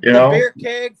beer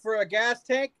keg for a gas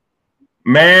tank.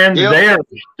 Man,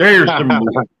 there's some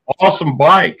awesome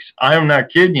bikes. I am not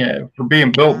kidding you, for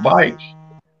being built bikes.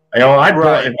 And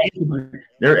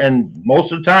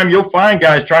most of the time you'll find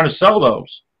guys trying to sell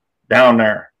those down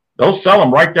there. They'll sell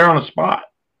them right there on the spot.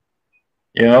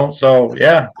 So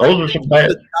yeah, those are some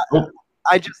bad.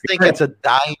 I just think it's a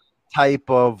dying type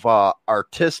of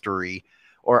artistry,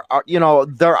 or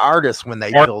they're artists when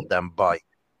they build them bikes.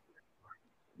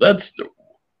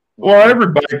 Every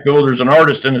bike builder's an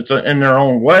artist in their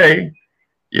own way.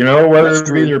 Whether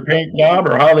it be their paint job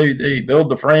or how they build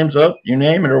the frames up, you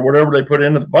name it, or whatever they put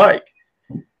into the bike.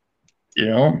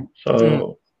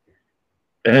 So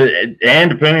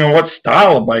and depending on what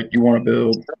style of bike you want to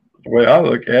build, the way I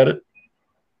look at it.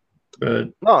 But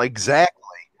no, exactly.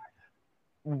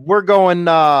 we're going.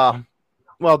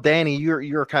 Well, Danny,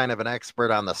 you're kind of an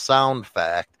expert on the sound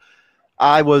fact.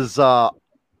 I was up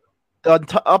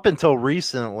until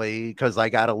recently, because I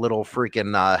got a little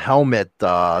freaking helmet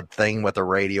thing with the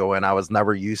radio, and I was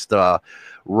never used to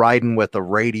riding with the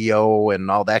radio and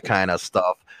all that kind of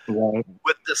stuff. Right.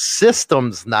 With the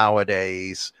systems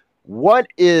nowadays, what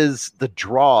is the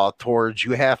draw towards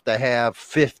you have to have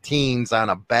 15s on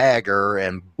a bagger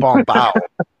and bump out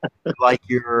like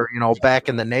you're, back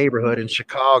in the neighborhood in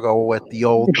Chicago with the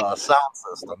old sound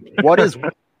system? What is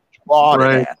draw to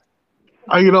Right. that?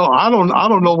 I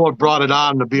don't know what brought it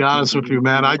on, to be honest with you,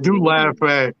 man. I do laugh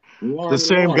at the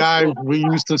same guys we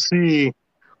used to see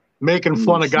making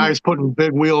fun of guys putting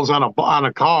big wheels on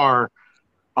a car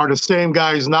are the same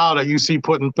guys now that you see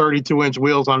putting 32-inch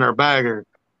wheels on their bagger.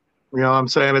 You know what I'm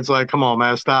saying? It's like, come on,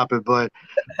 man, stop it. But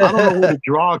I don't know where the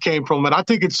draw came from. And I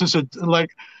think it's just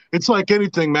it's like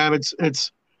anything, man.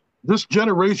 It's this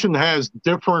generation has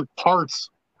different parts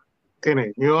in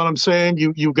it. You know what I'm saying?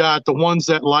 You got the ones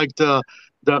that like the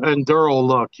enduro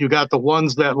look. You got the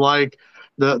ones that like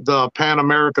the Pan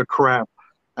America crap.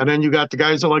 And then you got the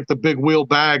guys that like the big wheel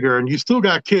bagger. And you still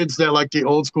got kids that like the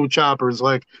old school choppers.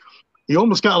 Like, you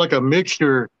almost got like a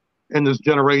mixture in this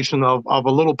generation of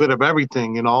a little bit of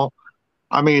everything,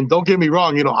 I mean, don't get me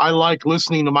wrong, I like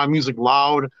listening to my music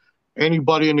loud.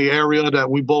 Anybody in the area that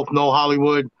we both know,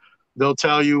 Hollywood, they'll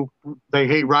tell you they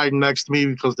hate riding next to me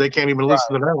because they can't even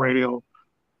listen to their radio.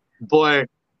 But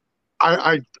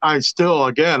I still,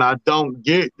 again, I don't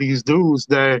get these dudes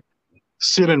that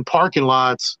sit in parking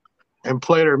lots and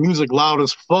play their music loud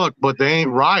as fuck, but they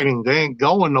ain't riding. They ain't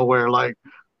going nowhere. Like,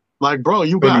 bro,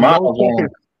 you've got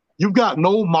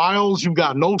no miles, you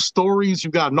got no stories,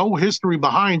 you got no history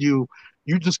behind you.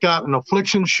 You just got an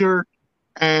Affliction shirt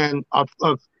and a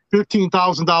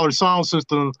 $15,000 sound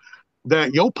system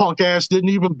that your punk ass didn't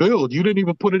even build. You didn't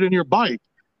even put it in your bike.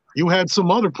 You had some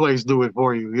other place do it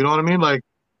for you. You know what I mean? Like,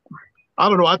 I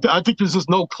don't know. I think there's just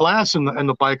no class in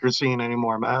the biker scene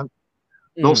anymore, man.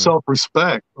 No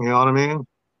self-respect. You know what I mean?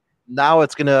 Now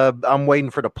I'm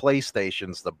waiting for the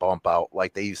PlayStations to bump out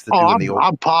like they used to do in the old.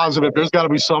 I'm positive there's got to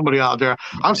be somebody out there.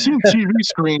 I've seen TV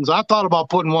screens. I thought about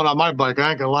putting one on my bike.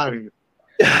 I ain't gonna lie to you.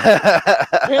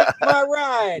 Pimp My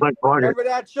Ride. Remember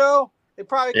that show? They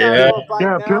probably got a bike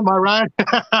now. Pimp My Ride.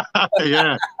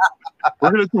 Yeah,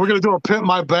 we're gonna do a Pimp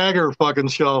My Bagger fucking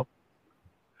show.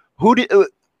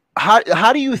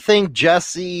 How do you think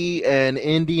Jesse and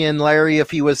Indian Larry,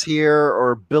 if he was here,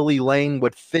 or Billy Lane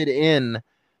would fit in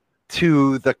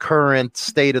to the current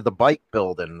state of the bike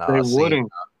building?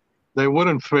 They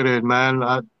wouldn't fit in,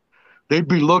 man. They'd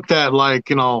be looked at like,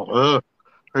 or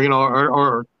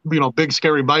big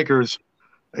scary bikers.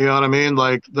 You know what I mean?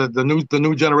 Like the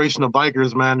new generation of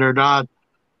bikers, man, they're not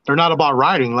about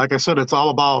riding. Like I said, it's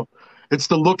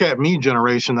the look at me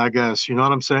generation, I guess. You know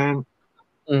what I'm saying?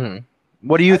 Mm-hmm.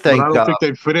 What do you think? I don't think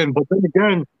they'd fit in. But then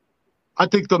again, I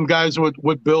think them guys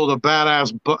would build a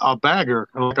badass bagger,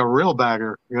 like a real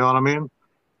bagger. You know what I mean?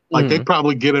 Like they'd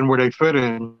probably get in where they fit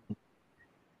in.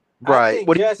 Right.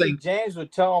 What do you think? James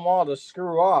would tell them all to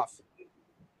screw off.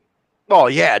 Oh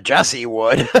yeah, Jesse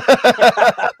would.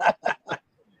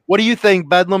 What do you think,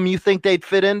 Bedlam? You think they'd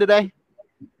fit in today?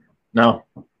 No.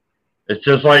 It's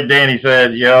just like Danny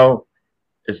said,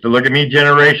 it's the look at me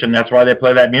generation. That's why they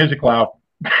play that music loud.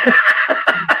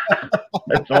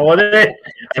 That's all it is.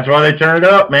 That's why they turn it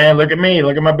up, man. Look at me.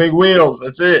 Look at my big wheels.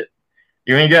 That's it.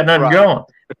 You ain't got nothing going.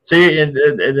 See,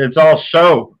 it's all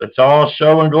show. It's all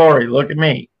show and glory. Look at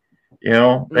me. They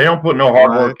don't put no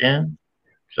hard work in.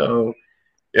 So,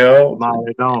 no,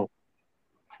 they don't.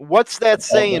 What's that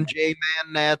saying,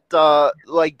 J-Man, that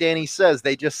like Danny says,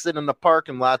 they just sit in the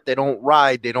parking lot, they don't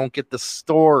ride, they don't get the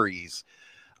stories.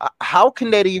 How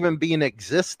can that even be in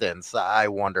existence, I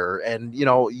wonder? And,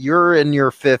 you're in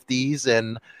your 50s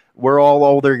and we're all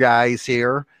older guys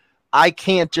here. I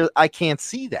can't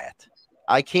see that.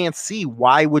 I can't see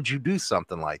why would you do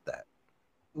something like that?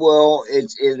 Well,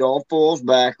 it all falls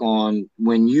back on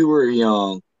when you were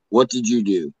young, what did you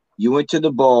do? You went to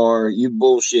the bar, you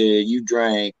bullshit, you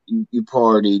drank, you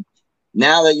partied.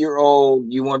 Now that you're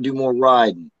old, you want to do more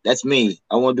riding. That's me.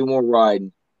 I want to do more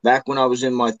riding. Back when I was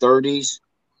in my 30s,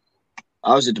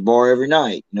 I was at the bar every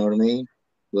night. You know what I mean?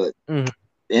 But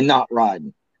and not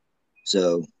riding.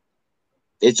 So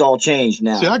it's all changed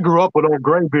now. See, I grew up with old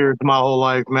graybeards my whole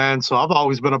life, man. So I've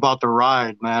always been about the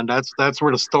ride, man. That's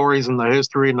where the stories and the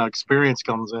history and the experience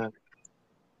comes in.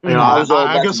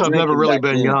 I guess I've never really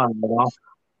been young.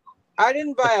 I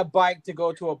didn't buy a bike to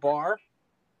go to a bar.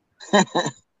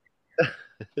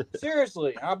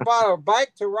 Seriously, I bought a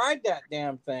bike to ride that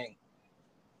damn thing.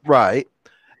 Right.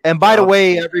 And by the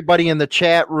way, everybody in the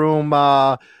chat room,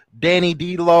 Danny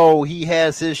D'Lo, he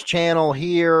has his channel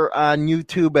here on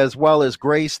YouTube as well as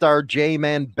Graystar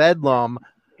J-Man Bedlam.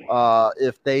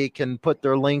 If they can put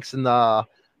their links in the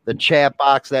chat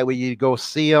box, that way you go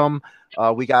see them.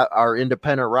 We got our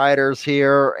independent riders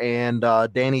here, and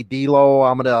Danny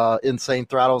D'Lo, Insane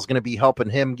Throttle is going to be helping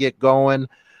him get going.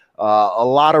 A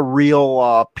lot of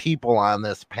real people on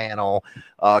this panel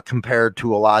compared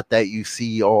to a lot that you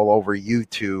see all over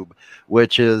YouTube,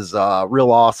 which is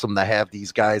real awesome to have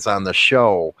these guys on the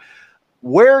show.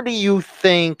 Where do you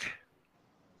think?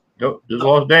 Just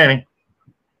lost Danny.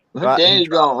 Danny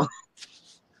gone.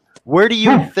 Where do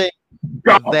you think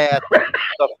that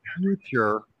the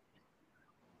future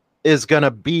is going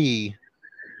to be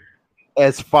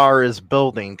as far as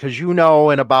building? Because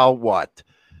in about what?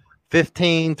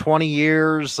 15, 20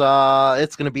 years,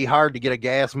 it's going to be hard to get a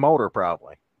gas motor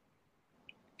probably.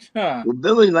 Well,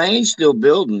 Billy Lane's still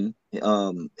building.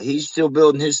 He's still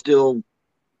building his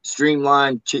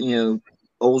streamlined,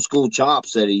 old school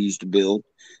chops that he used to build.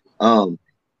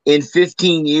 In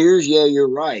 15 years, yeah, you're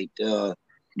right.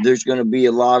 There's going to be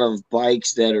a lot of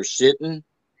bikes that are sitting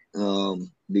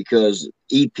because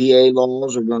EPA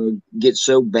laws are going to get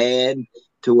so bad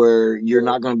to where you're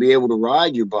not going to be able to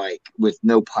ride your bike with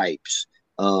no pipes,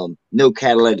 no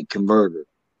catalytic converter,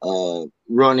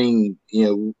 running,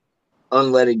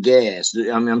 unleaded gas.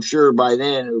 I mean, I'm sure by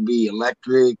then it'll be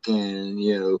electric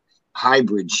and,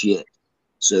 hybrid shit.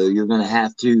 So you're going to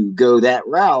have to go that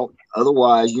route.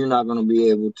 Otherwise, you're not going to be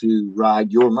able to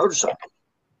ride your motorcycle.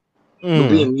 You'll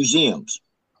be in museums.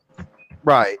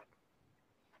 Right.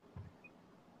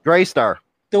 Graystar.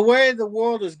 The way the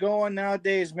world is going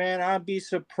nowadays, man, I'd be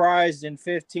surprised in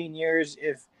 15 years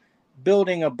if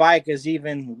building a bike is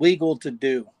even legal to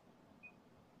do.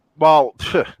 Well,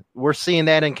 we're seeing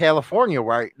that in California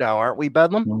right now, aren't we,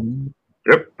 Bedlam?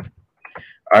 Yep.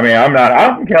 I mean, I'm not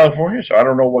out in California, so I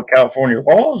don't know what California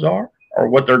laws are or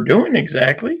what they're doing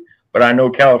exactly. But I know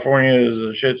California is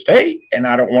a shit state, and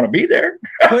I don't want to be there.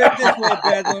 Put it this way,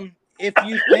 Bedlam. If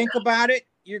you think about it,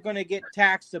 you're going to get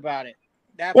taxed about it.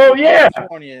 That's well, what yeah.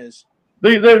 California is.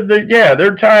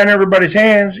 They're tying everybody's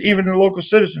hands, even the local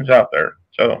citizens out there.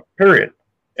 So, period.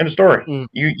 End of story.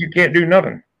 You can't do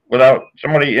nothing without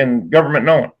somebody in government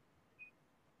knowing.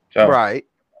 So, right.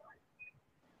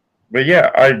 But yeah,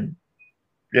 I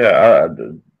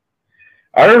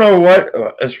don't know what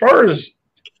as far as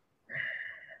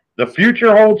the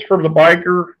future holds for the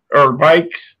biker or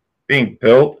bikes being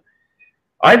built.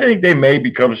 I think they may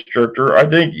become stricter. I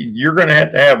think you're going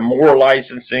to have more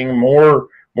licensing, more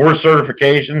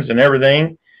certifications and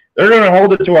everything. They're going to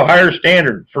hold it to a higher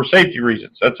standard for safety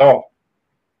reasons. That's all.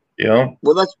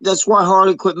 Well, that's why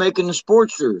Harley quit making the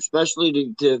Sportster,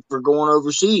 especially for going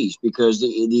overseas, because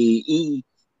the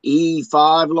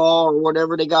E5 law or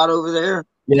whatever they got over there.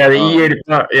 Yeah, the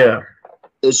E85. Yeah,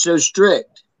 it's so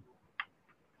strict.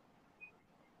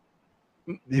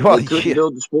 Well, they couldn't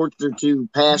build the Sportster to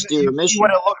pass their emissions.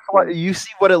 You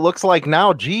see what it looks like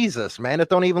now? Jesus, man, it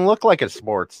don't even look like a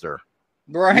Sportster,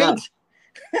 right?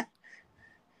 Yeah.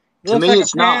 To me,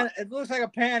 it's not. It looks like a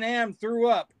Pan Am threw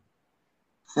up.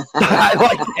 I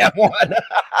like that one.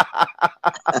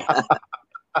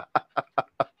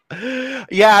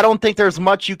 Yeah, I don't think there's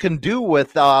much you can do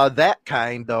with that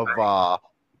kind of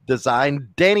design.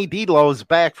 Danny D'Lo's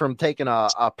back from taking a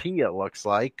pee, it looks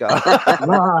like.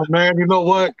 Nah, man, you know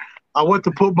what? I went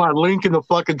to put my link in the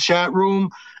fucking chat room,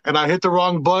 and I hit the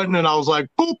wrong button, and I was like,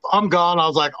 boop, I'm gone. I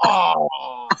was like,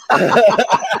 oh.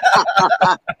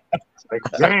 Like,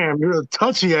 damn, you're a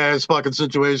touchy-ass fucking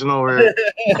situation over here.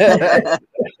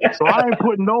 So I ain't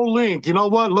putting no link. You know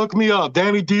what? Look me up.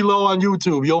 Danny D'Lo on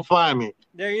YouTube. You'll find me.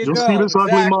 There you You'll go. see this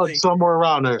ugly mug somewhere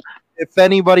around there. If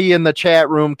anybody in the chat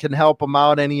room can help him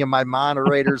out, any of my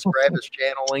moderators, grab his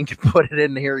channel link and put it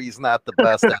in here. He's not the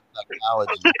best at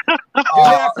technology.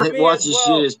 Watch this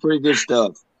shit. It's pretty good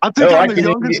stuff. I think I'm the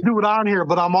youngest dude on here,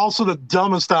 but I'm also the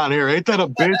dumbest on here. Ain't that a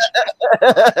bitch?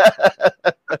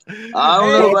 I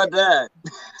don't know about that.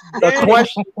 The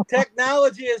question: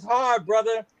 technology is hard,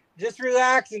 brother. Just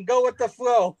relax and go with the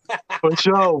flow. For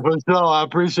sure. I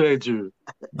appreciate you.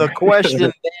 The question,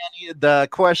 Danny, the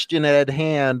question at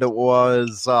hand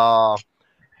was 10,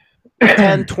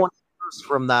 20 years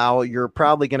from now, you're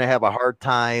probably going to have a hard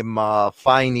time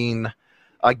finding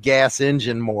a gas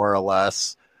engine, more or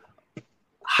less.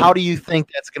 How do you think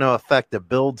that's going to affect the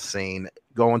build scene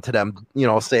going to them,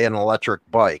 say an electric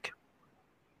bike?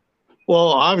 Well,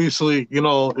 obviously,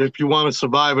 if you want to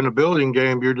survive in a building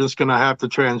game, you're just going to have to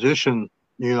transition.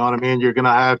 You know what I mean? You're going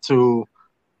to have to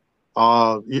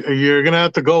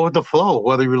go with the flow,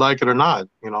 whether you like it or not,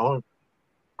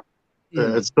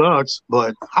 It sucks,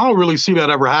 but I don't really see that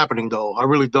ever happening, though. I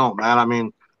really don't, man. I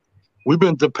mean, we've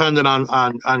been dependent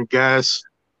on gas,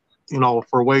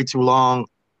 for way too long.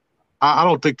 I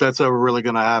don't think that's ever really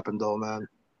going to happen, though, man.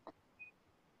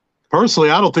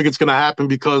 Personally, I don't think it's going to happen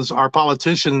because our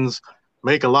politicians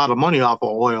make a lot of money off of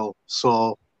oil,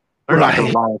 so they're not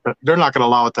going to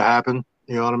allow it to happen.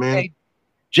 You know what I mean? Hey,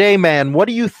 J-Man, what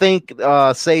do you think,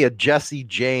 say, a Jesse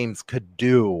James could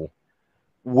do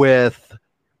with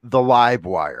the live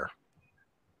wire?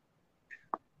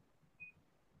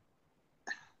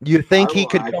 You think he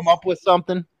could come up with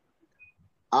something?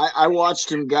 I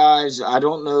watched him, guys. I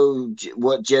don't know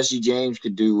what Jesse James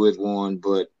could do with one,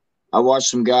 but I watched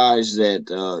some guys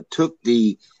that took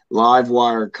the live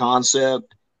wire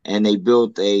concept and they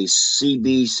built a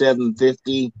CB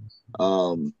 750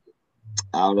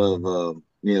 out of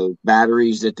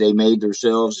batteries that they made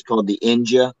themselves. It's called the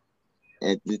Inja.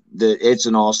 It's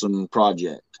an awesome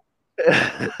project.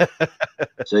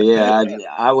 So yeah,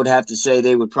 I would have to say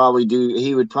he would probably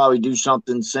do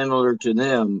something similar to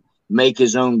them. Make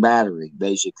his own battery,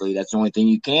 basically. That's the only thing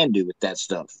you can do with that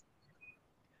stuff.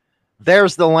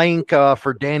 There's the link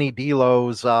for Danny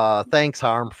Delos. Thanks,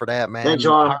 Harm, for that, man. Thanks,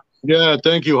 Harm. Yeah,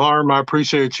 thank you, Harm. I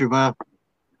appreciate you, man.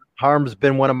 Harm's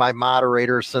been one of my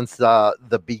moderators since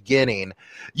the beginning.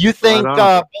 You think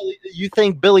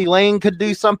Billy Lane could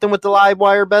do something with the live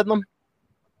wire, Bedlam?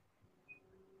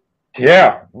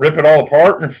 Yeah, rip it all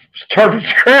apart and start from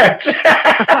scratch. And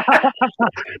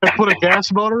put a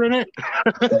gas motor in it?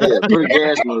 Yeah, put a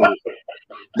gas motor.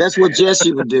 That's what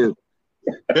Jesse would do.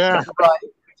 Yeah.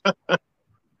 Right.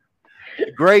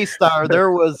 Gray Star,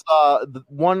 there was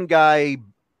one guy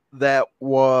that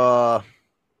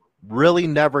really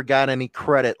never got any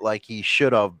credit like he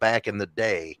should have back in the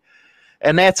day.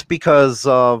 And that's because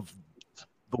of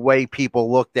the way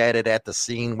people looked at it at the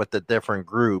scene with the different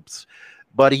groups.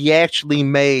 But he actually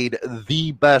made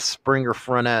the best Springer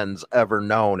front ends ever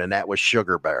known, and that was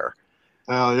Sugar Bear.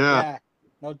 Hell yeah.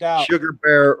 No doubt. Sugar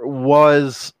Bear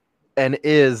was and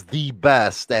is the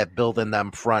best at building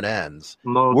them front ends.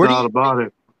 No doubt about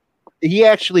it. He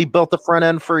actually built the front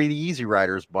end for the Easy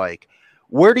Riders bike.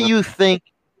 Where do you think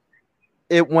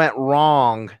it went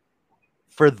wrong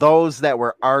for those that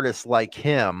were artists like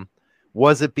him?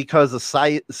 Was it because of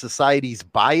society's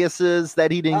biases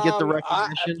that he didn't get the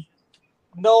recognition?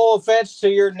 No offense to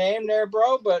your name there,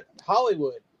 bro, but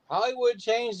Hollywood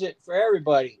changed it for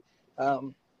everybody.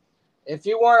 If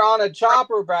you weren't on a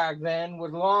chopper back then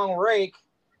with long rake,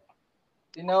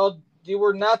 you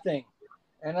were nothing.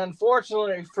 And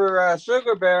unfortunately for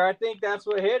Sugar Bear, I think that's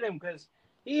what hit him, because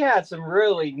he had some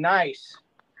really nice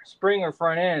Springer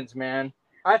front ends, man.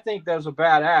 I think those are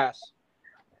badass.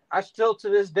 I still to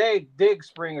this day dig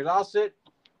Springers.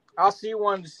 I'll see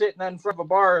one sitting in front of a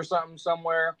bar or something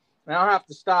somewhere, and I'll have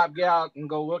to stop, get out, and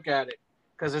go look at it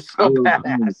because it's so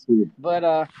badass.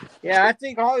 But yeah, I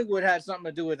think Hollywood had something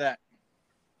to do with that.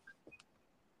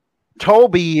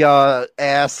 Toby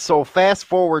asked, so fast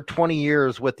forward 20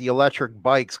 years with the electric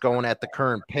bikes going at the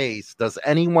current pace, does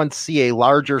anyone see a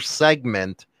larger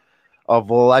segment of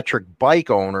electric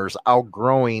bike owners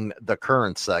outgrowing the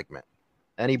current segment?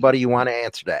 Anybody you want to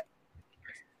answer that?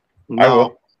 No. I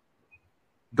will.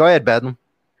 Go ahead, Bedlam.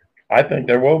 I think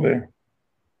there will be.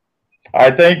 I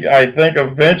think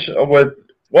eventually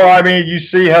you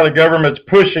see how the government's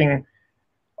pushing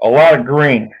a lot of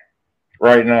green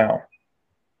right now.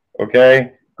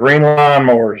 Okay? Green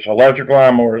lawnmowers, electric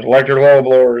low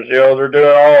blowers, they're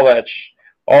doing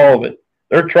all of it.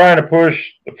 They're trying to push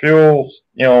the fuels,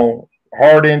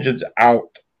 hard engines out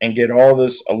and get all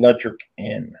this electric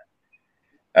in.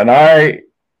 And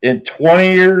in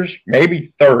 20 years,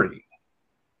 maybe 30,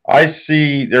 I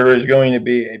see there is going to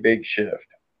be a big shift.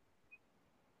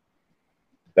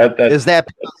 Is that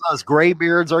because us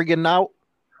graybeards are getting out?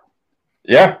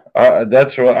 Yeah,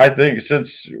 that's what I think. Since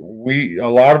a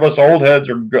lot of us old heads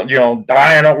are,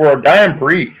 dying, we're a dying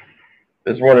breed,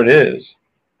 is what it is.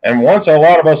 And once a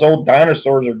lot of us old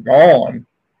dinosaurs are gone,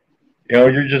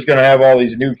 you're just going to have all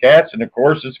these new cats, and of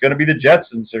course, it's going to be the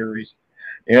Jetson series.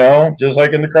 Just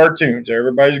like in the cartoons,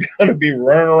 everybody's going to be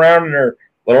running around in their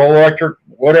little electric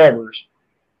whatevers.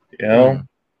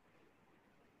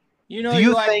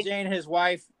 You like Jane, his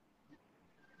wife.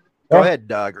 Go ahead,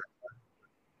 Doug.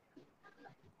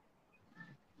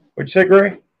 What'd you say,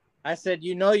 Gray? I said,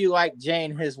 you like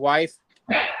Jane, his wife.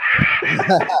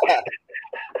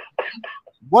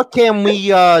 What can we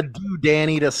do,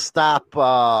 Danny, to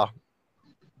stop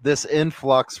this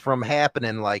influx from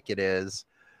happening like it is?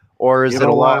 Or is it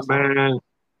a loss? Man?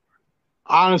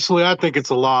 Honestly, I think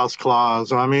it's a lost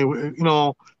cause. I mean,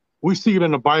 we see it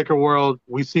in the biker world.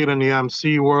 We see it in the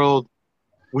MC world.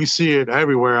 we see it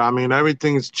everywhere. I mean,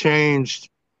 everything's changed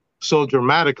so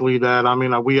dramatically that, I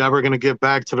mean, are we ever going to get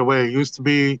back to the way it used to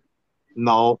be?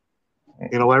 No.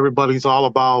 You know, everybody's all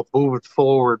about moving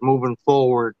forward,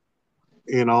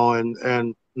 you know,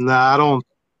 and nah,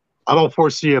 I don't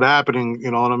foresee it happening.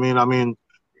 You know what I mean? I mean,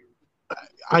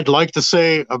 I'd like to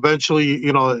say eventually,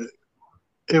 you know,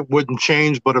 it wouldn't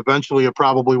change, but eventually it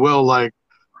probably will, like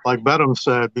Bedham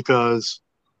said, because,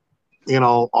 you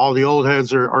know, all the old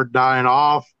heads are dying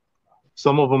off.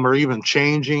 Some of them are even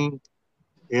changing.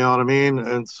 You know what I mean?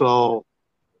 And so,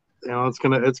 you know,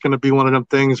 it's gonna be one of them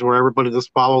things where everybody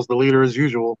just follows the leader as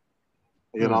usual.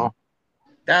 You know.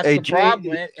 That's the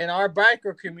problem. In our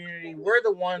biker community, we're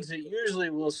the ones that usually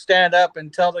will stand up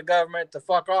and tell the government to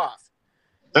fuck off.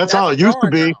 That's how it used to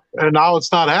be, and now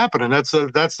it's not happening. That's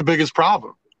the biggest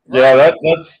problem. Yeah, that's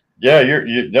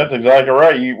exactly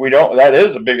right. We don't. That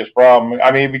is the biggest problem.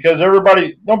 I mean, because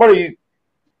nobody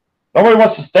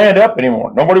wants to stand up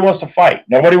anymore. Nobody wants to fight.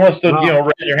 Nobody wants to, you know,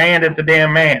 raise your hand at the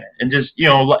damn man and just, you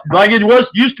know, like it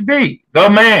used to be, the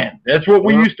man. That's what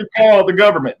we used to call the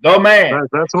government, the man.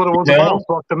 That's what it was about.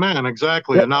 Fuck the man,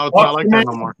 exactly. And now it's not like that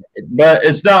no more. But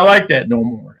it's not like that no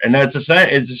more, and it's a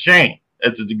shame.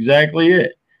 That's exactly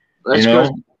it.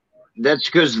 That's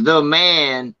because the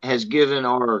man has given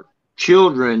our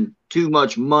children too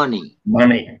much money.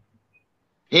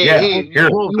 And it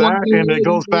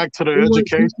goes back to the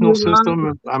educational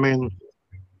system. I mean,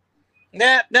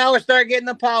 now we're starting getting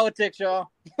the politics,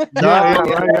 y'all.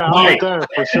 Right there,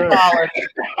 for sure.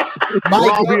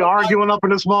 We'll be arguing up in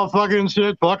this motherfucking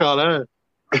shit. Fuck all that.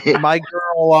 My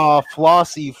girl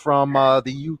Flossie from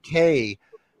the UK.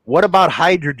 What about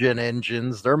hydrogen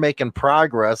engines? They're making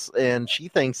progress, and she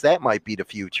thinks that might be the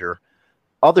future.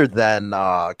 Other than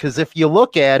because if you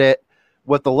look at it,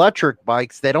 with electric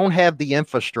bikes, they don't have the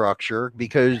infrastructure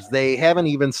because they haven't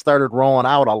even started rolling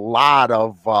out a lot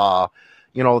of,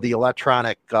 you know, the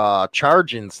electronic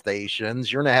charging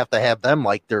stations. You're going to have them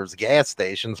like there's gas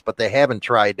stations, but they haven't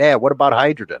tried that. What about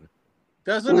hydrogen?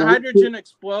 Doesn't hydrogen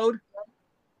explode?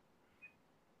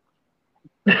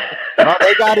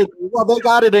 They got it. Well, they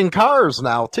got it in cars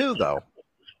now too, though.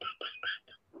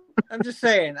 I'm just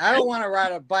saying, I don't want to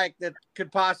ride a bike that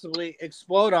could possibly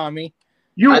explode on me.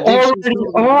 You already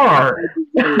are.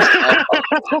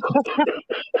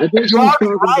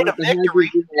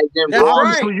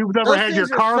 Obviously, you've never had your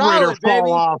carburetor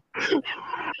fall off.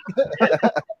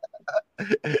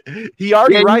 He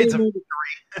already rides. You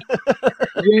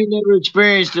ain't never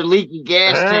experienced a leaky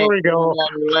gas tank. There we go.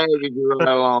 Down your leg as you ride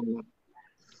along.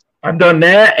 I've done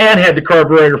that and had the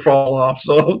carburetor fall off.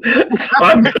 So,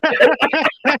 I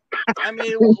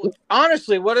mean,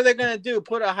 honestly, what are they going to do?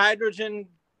 Put a hydrogen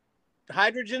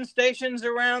stations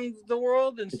around the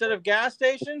world instead of gas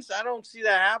stations? I don't see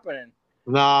that happening.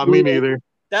 Nah, me neither.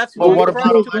 That's one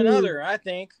problem to another, I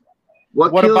think.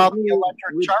 What about the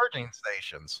electric charging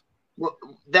stations? Well,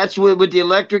 that's with the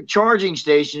electric charging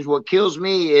stations. What kills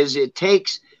me is it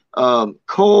takes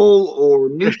coal or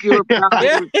nuclear power.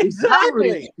 Yeah,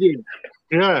 exactly.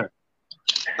 Yeah.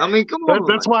 I mean, come on.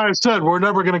 That's why I said we're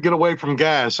never going to get away from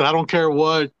gas. I don't care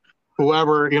what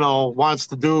whoever, you know, wants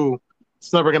to do.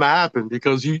 It's never going to happen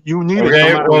because you need it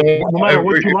no matter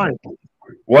what you like.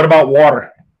 What about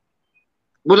water?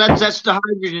 Well, that's the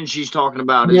hydrogen she's talking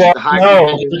about. Yeah,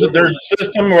 the there's a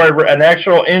system where an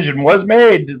actual engine was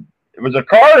made. It was a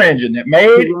car engine that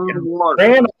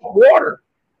ran water.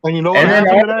 And you know what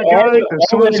happened to that guy? As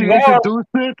soon as he introduced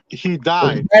it, he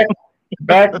died.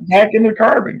 Back in the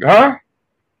carbon, huh?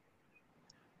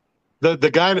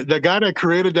 The guy that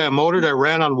created that motor that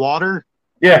ran on water.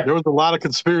 Yeah, there was a lot of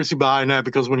conspiracy behind that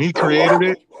because when he created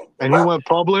it and he went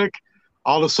public,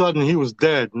 all of a sudden he was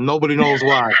dead. Nobody knows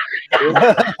why.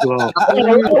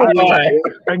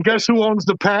 And guess who owns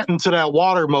the patent to that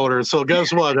water motor? So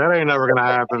guess what? That ain't never gonna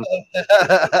happen.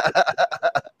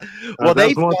 Well,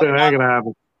 that's one thing that ain't gonna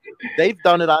happen. They've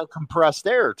done it on compressed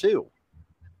air too.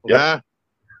 Yeah.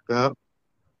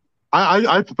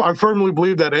 I firmly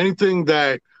believe that anything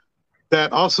that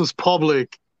us as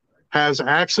public has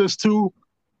access to,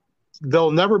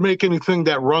 they'll never make anything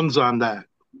that runs on that.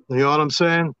 You know what I'm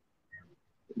saying?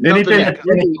 Anything that's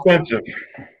inexpensive.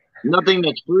 Nothing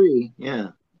that's free. Yeah.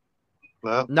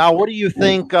 Now, what do you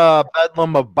think,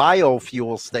 Bedlam, of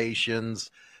biofuel stations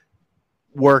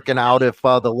working out if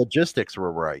the logistics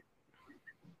were right?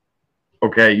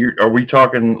 Okay, are we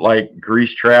talking like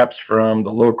grease traps from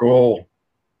the local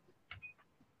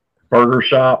burger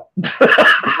shop?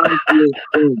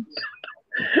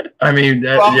 I mean,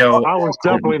 I was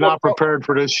definitely not prepared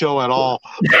for this show at all.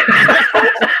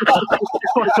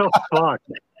 What the fuck?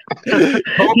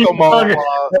 Kokomo.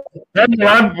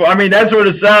 That's what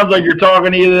it sounds like. You're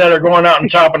talking to either that or going out and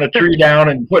chopping a tree down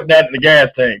and putting that in the gas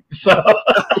tank. So,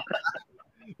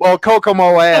 well,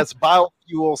 Kokomo asks,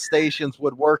 biofuel stations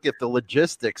would work if the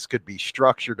logistics could be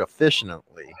structured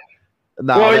efficiently.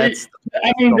 No, well,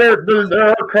 there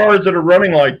are cars that are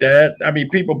running like that. I mean,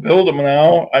 people build them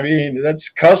now. I mean, that's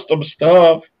custom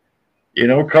stuff.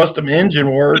 Custom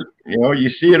engine work. You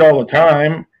see it all the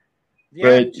time.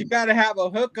 Yeah, but you got to have a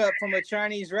hookup from a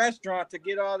Chinese restaurant to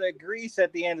get all that grease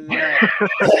at the end of the night.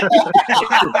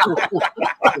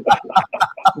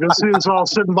 You'll see us all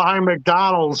sitting behind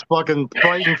McDonald's, fucking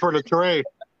fighting for the tray.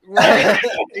 Right,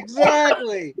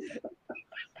 exactly.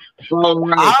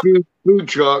 Food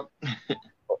truck.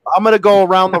 I'm going to go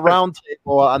around the round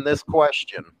table on this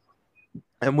question,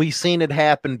 and we've seen it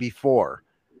happen before.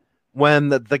 When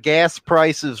the gas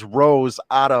prices rose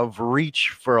out of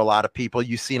reach for a lot of people,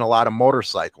 you've seen a lot of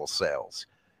motorcycle sales.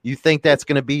 You think that's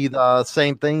going to be the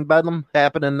same thing, Bedlam,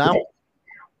 happening now?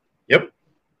 Yep,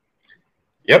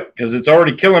 because it's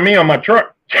already killing me on my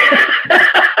truck.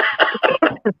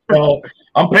 So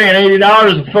I'm paying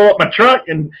 $80 to fill up my truck,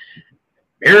 and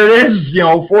here it is,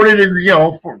 40 degrees,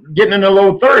 getting in the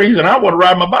low 30s, and I want to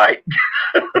ride my bike.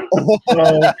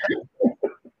 So,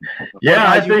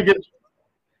 yeah, I think it's.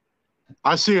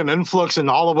 I see an influx in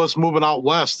all of us moving out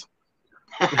west.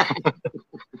 My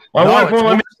wife won't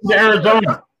let me to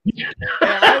Arizona. Yeah,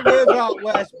 I live out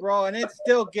west, bro, and it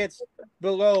still gets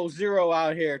below zero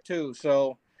out here too.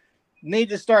 So, need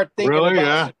to start thinking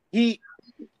about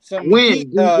some heat, heat,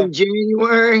 in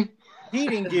January,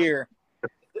 heating gear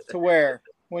to wear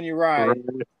when you ride.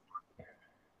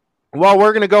 Well,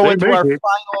 we're going to go into our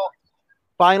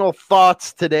final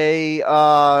thoughts today.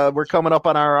 We're coming up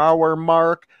on our hour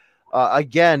mark.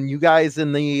 Again, you guys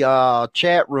in the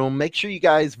chat room, make sure you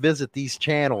guys visit these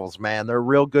channels, man. They're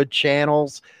real good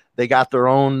channels. They got their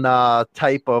own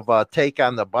type of take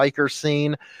on the biker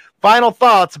scene. Final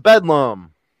thoughts,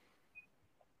 Bedlam.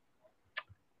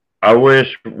 I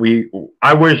wish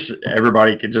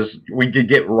everybody we could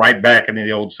get right back into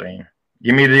the old scene.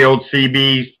 Give me the old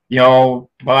CBs,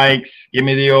 bikes. Give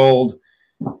me the old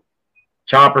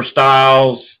chopper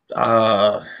styles.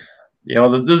 The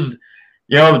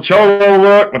Cholo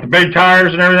look with the big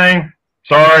tires and everything.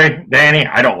 Sorry, Danny,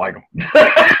 I don't like them.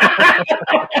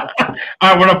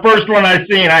 When the first one I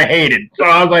seen, I hated. So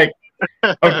I was like,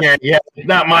 okay, yeah, it's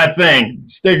not my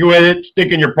thing. Stick with it.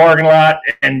 Stick in your parking lot,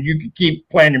 and you can keep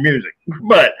playing your music.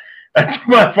 But that's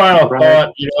my final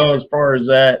thought, as far as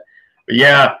that. But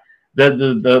yeah,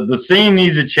 the scene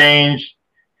needs to change.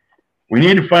 We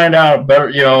need to find out a better,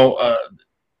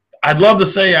 I'd love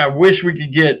to say I wish we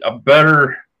could get a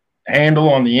better handle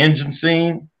on the engine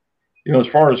scene, as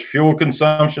far as fuel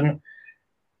consumption.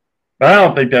 But I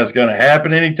don't think that's going to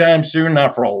happen anytime soon,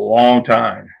 not for a long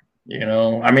time.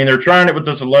 They're trying it with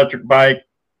this electric bike.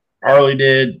 Harley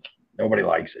did. Nobody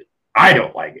likes it. I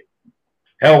don't like it.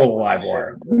 Hell with a live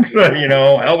wire.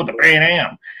 Hell with the Pan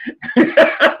Am.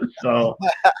 So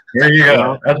here you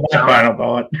go. That's my final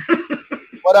thought.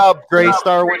 What up, Gray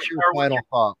Star? What's your final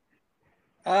thought?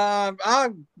 I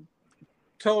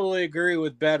totally agree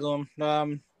with Bedlam.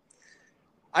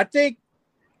 I think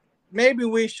maybe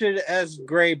we should, as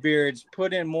Graybeards,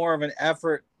 put in more of an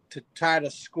effort to try to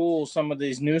school some of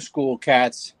these new school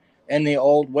cats in the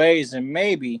old ways, and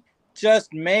maybe,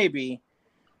 just maybe,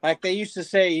 like they used to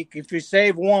say, if you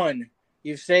save one,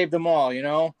 you've saved them all.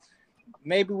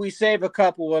 Maybe we save a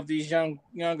couple of these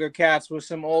younger cats with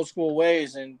some old school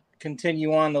ways and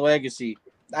continue on the legacy.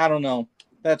 I don't know.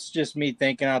 That's just me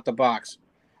thinking out the box.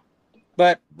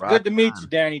 But good to meet you,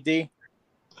 Danny D.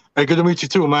 Hey, good to meet you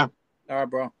too, man. All right,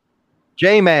 bro.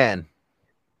 J-Man.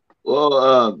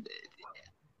 Well,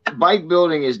 bike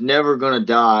building is never going to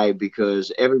die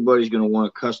because everybody's going to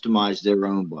want to customize their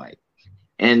own bike.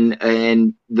 And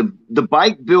the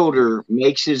bike builder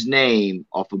makes his name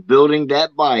off of building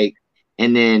that bike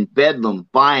and then Bedlam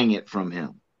buying it from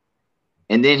him.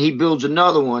 And then he builds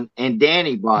another one and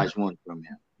Danny buys one from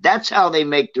him. That's how they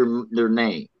make their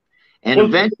name. And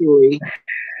eventually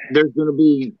there's going to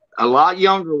be a lot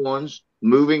younger ones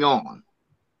moving on.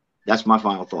 That's my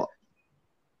final thought.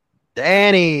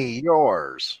 Danny,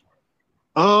 yours.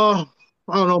 I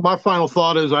don't know. My final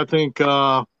thought is I think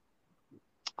the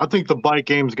bike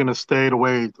game is going to stay the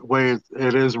way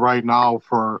it is right now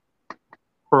for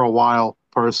a while.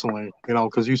 Personally,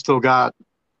 because you still got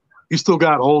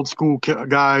old school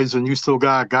guys, and you still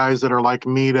got guys that are like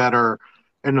me that are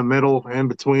in the middle, in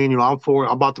between. I'm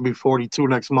about to be 42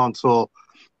 next month, so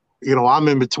I'm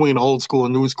in between old school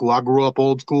and new school. I grew up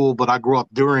old school, but I grew up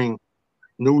during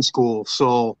new school,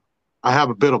 so I have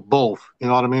a bit of both. You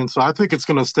know what I mean? So I think it's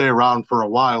going to stay around for a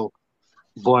while.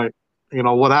 But, you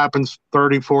know, what happens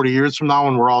 30, 40 years from now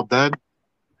when we're all dead?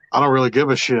 I don't really give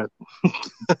a shit.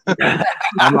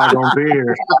 I'm not going to be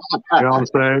here. You know what I'm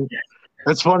saying?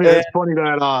 It's funny. It's funny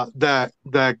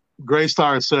that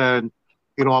Graystar said,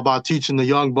 you know, about teaching the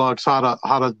young bucks how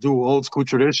to do old school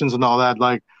traditions and all that.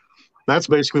 Like, that's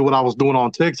basically what I was doing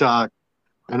on TikTok,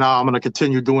 and now I'm going to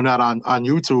continue doing that on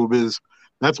YouTube.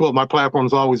 That's what my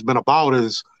platform's always been about,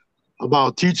 is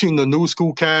about teaching the new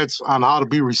school cats on how to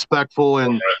be respectful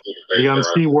in the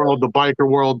MC world, the biker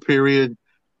world, period.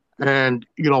 And,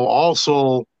 you know,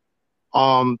 also,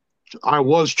 I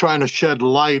was trying to shed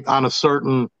light on a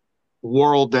certain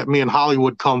world that me and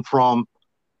Hollywood come from,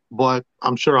 but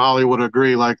I'm sure Hollywood would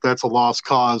agree, like, that's a lost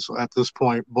cause at this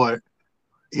point. But,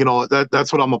 you know,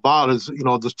 that's what I'm about, is, you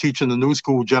know, just teaching the new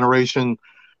school generation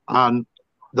on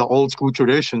the old school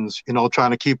traditions, you know,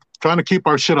 trying to keep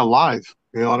our shit alive.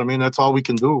 You know what I mean? That's all we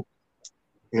can do,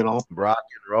 you know. Rock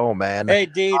and roll, man. Hey,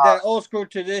 D, that old school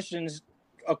traditions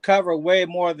cover way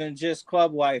more than just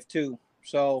club life, too.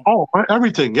 So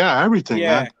everything, everything,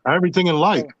 man. Everything in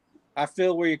life. I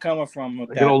feel where you're coming from with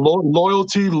that. You know,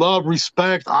 loyalty, love,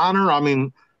 respect, honor. I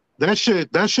mean, that shit,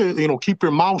 you know, keep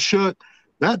your mouth shut.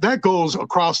 That goes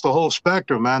across the whole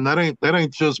spectrum, man. That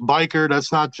ain't just biker.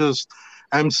 That's not just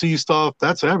MC stuff.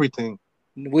 That's everything.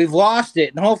 We've lost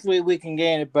it, and hopefully we can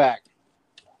gain it back.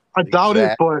 I doubt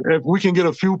it, but if we can get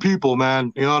a few people,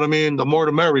 man, you know what I mean? The more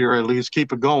the merrier, at least.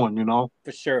 Keep it going, you know?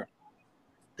 For sure.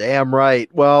 Damn right.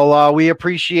 Well, we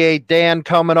appreciate Dan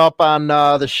coming up on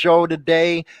the show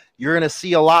today. You're going to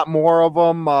see a lot more of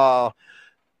them.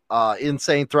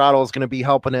 Insane Throttle is going to be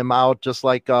helping him out just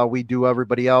like we do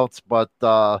everybody else. But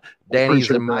Danny's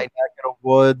in my neck of the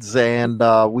woods, and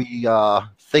we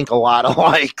think a lot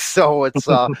alike. So it's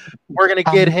we're going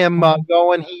to get him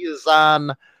going. He is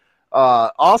on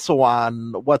also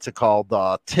on, what's it called,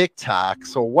 TikTok.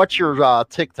 So what's your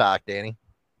TikTok, Danny?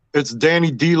 It's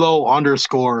Danny D'Lo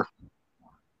 _.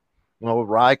 Well,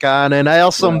 rock on. And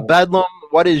Elsem Bedlam,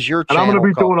 what is your channel? And I'm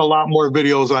going to be doing a lot more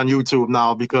videos on YouTube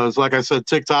now because, like I said,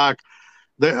 TikTok,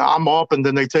 I'm up and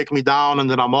then they take me down, and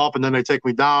then I'm up and then they take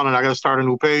me down, and I got to start a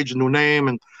new page, a new name.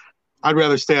 And I'd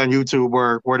rather stay on YouTube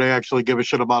where they actually give a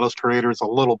shit about us creators a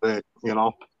little bit, you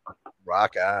know?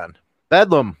 Rock on.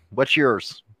 Bedlam, what's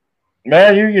yours?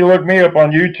 Man, you look me up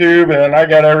on YouTube, and I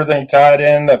got everything tied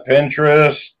in, the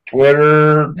Pinterest,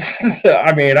 Twitter.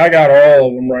 I mean, I got all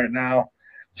of them right now.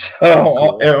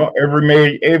 So every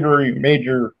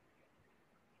major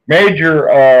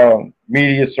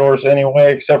media source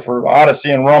anyway, except for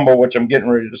Odyssey and Rumble, which I'm getting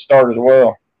ready to start as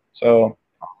well. So,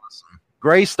 awesome.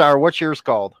 Graystar, what's yours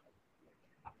called?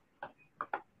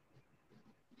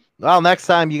 Well, next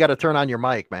time you got to turn on your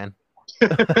mic, man.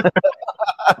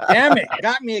 Damn it,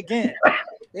 got me again.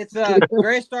 It's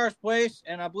Graystar's Place,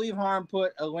 and I believe Harm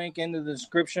put a link into the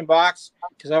description box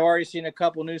because I've already seen a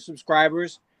couple new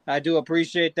subscribers. I do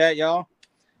appreciate that, y'all.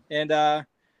 And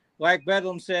like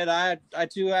Bedlam said, I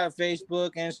too have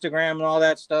Facebook, Instagram, and all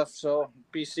that stuff. So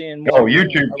be seeing more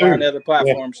YouTube on too. other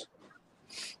platforms.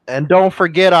 Yeah. And don't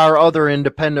forget our other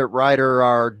independent writer,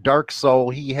 our Dark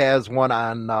Soul. He has one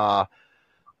on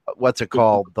what's it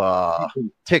called?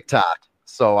 TikTok.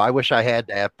 So I wish I had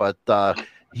that, but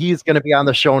he's going to be on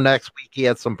the show next week. He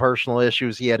had some personal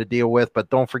issues he had to deal with, but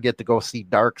don't forget to go see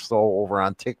Dark Soul over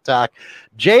on TikTok.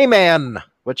 J-Man,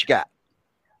 what you got?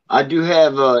 I do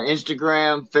have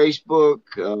Instagram, Facebook,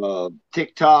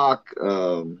 TikTok,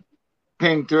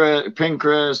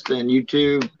 Pinterest, and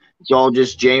YouTube. It's all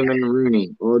just Jamin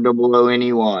Rooney,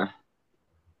 OONEY.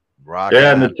 Rock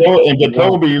yeah, and the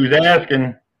Toby was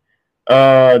asking,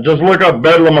 just look up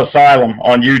Bedlam Asylum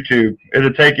on YouTube.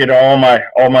 It'll take you to all my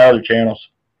other channels.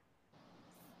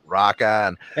 Rock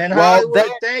on. And Hollywood,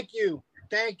 thank you.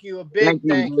 A big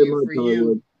thank you for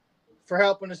you for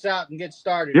helping us out and get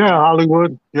started. Yeah,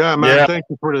 Hollywood. Yeah, man. Yeah. Thank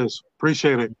you for this.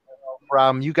 Appreciate it. No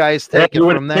problem. You guys take it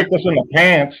from there. Kick us in the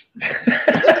pants.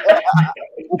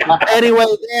 Anyway,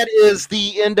 that is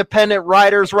the independent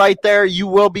writers right there. You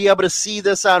will be able to see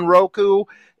this on Roku.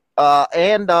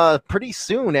 And pretty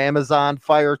soon, Amazon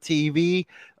Fire TV.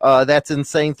 That's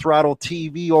Insane Throttle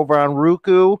TV over on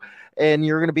Roku. And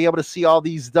you're going to be able to see all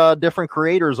these different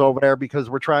creators over there because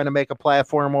we're trying to make a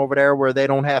platform over there where they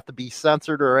don't have to be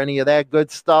censored or any of that good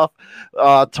stuff.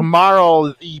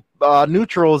 Tomorrow, the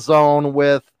Neutral Zone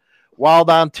with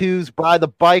Wild on Twos, Bry the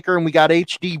Biker, and we got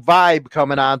HD Vibe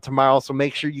coming on tomorrow. So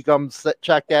make sure you come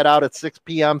check that out at 6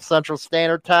 p.m. Central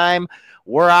Standard Time.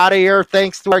 We're out of here.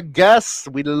 Thanks to our guests.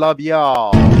 We love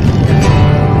y'all.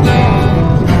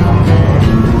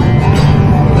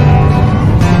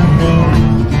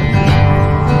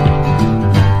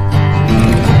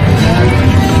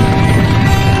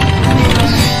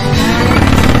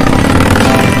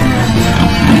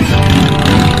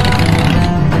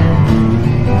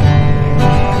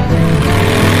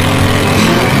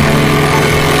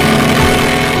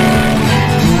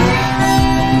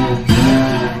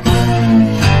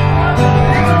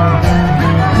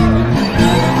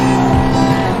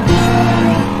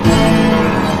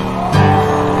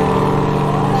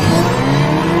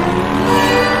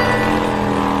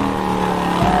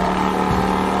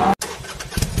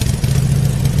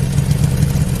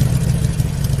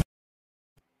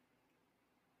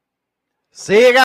 See you guys.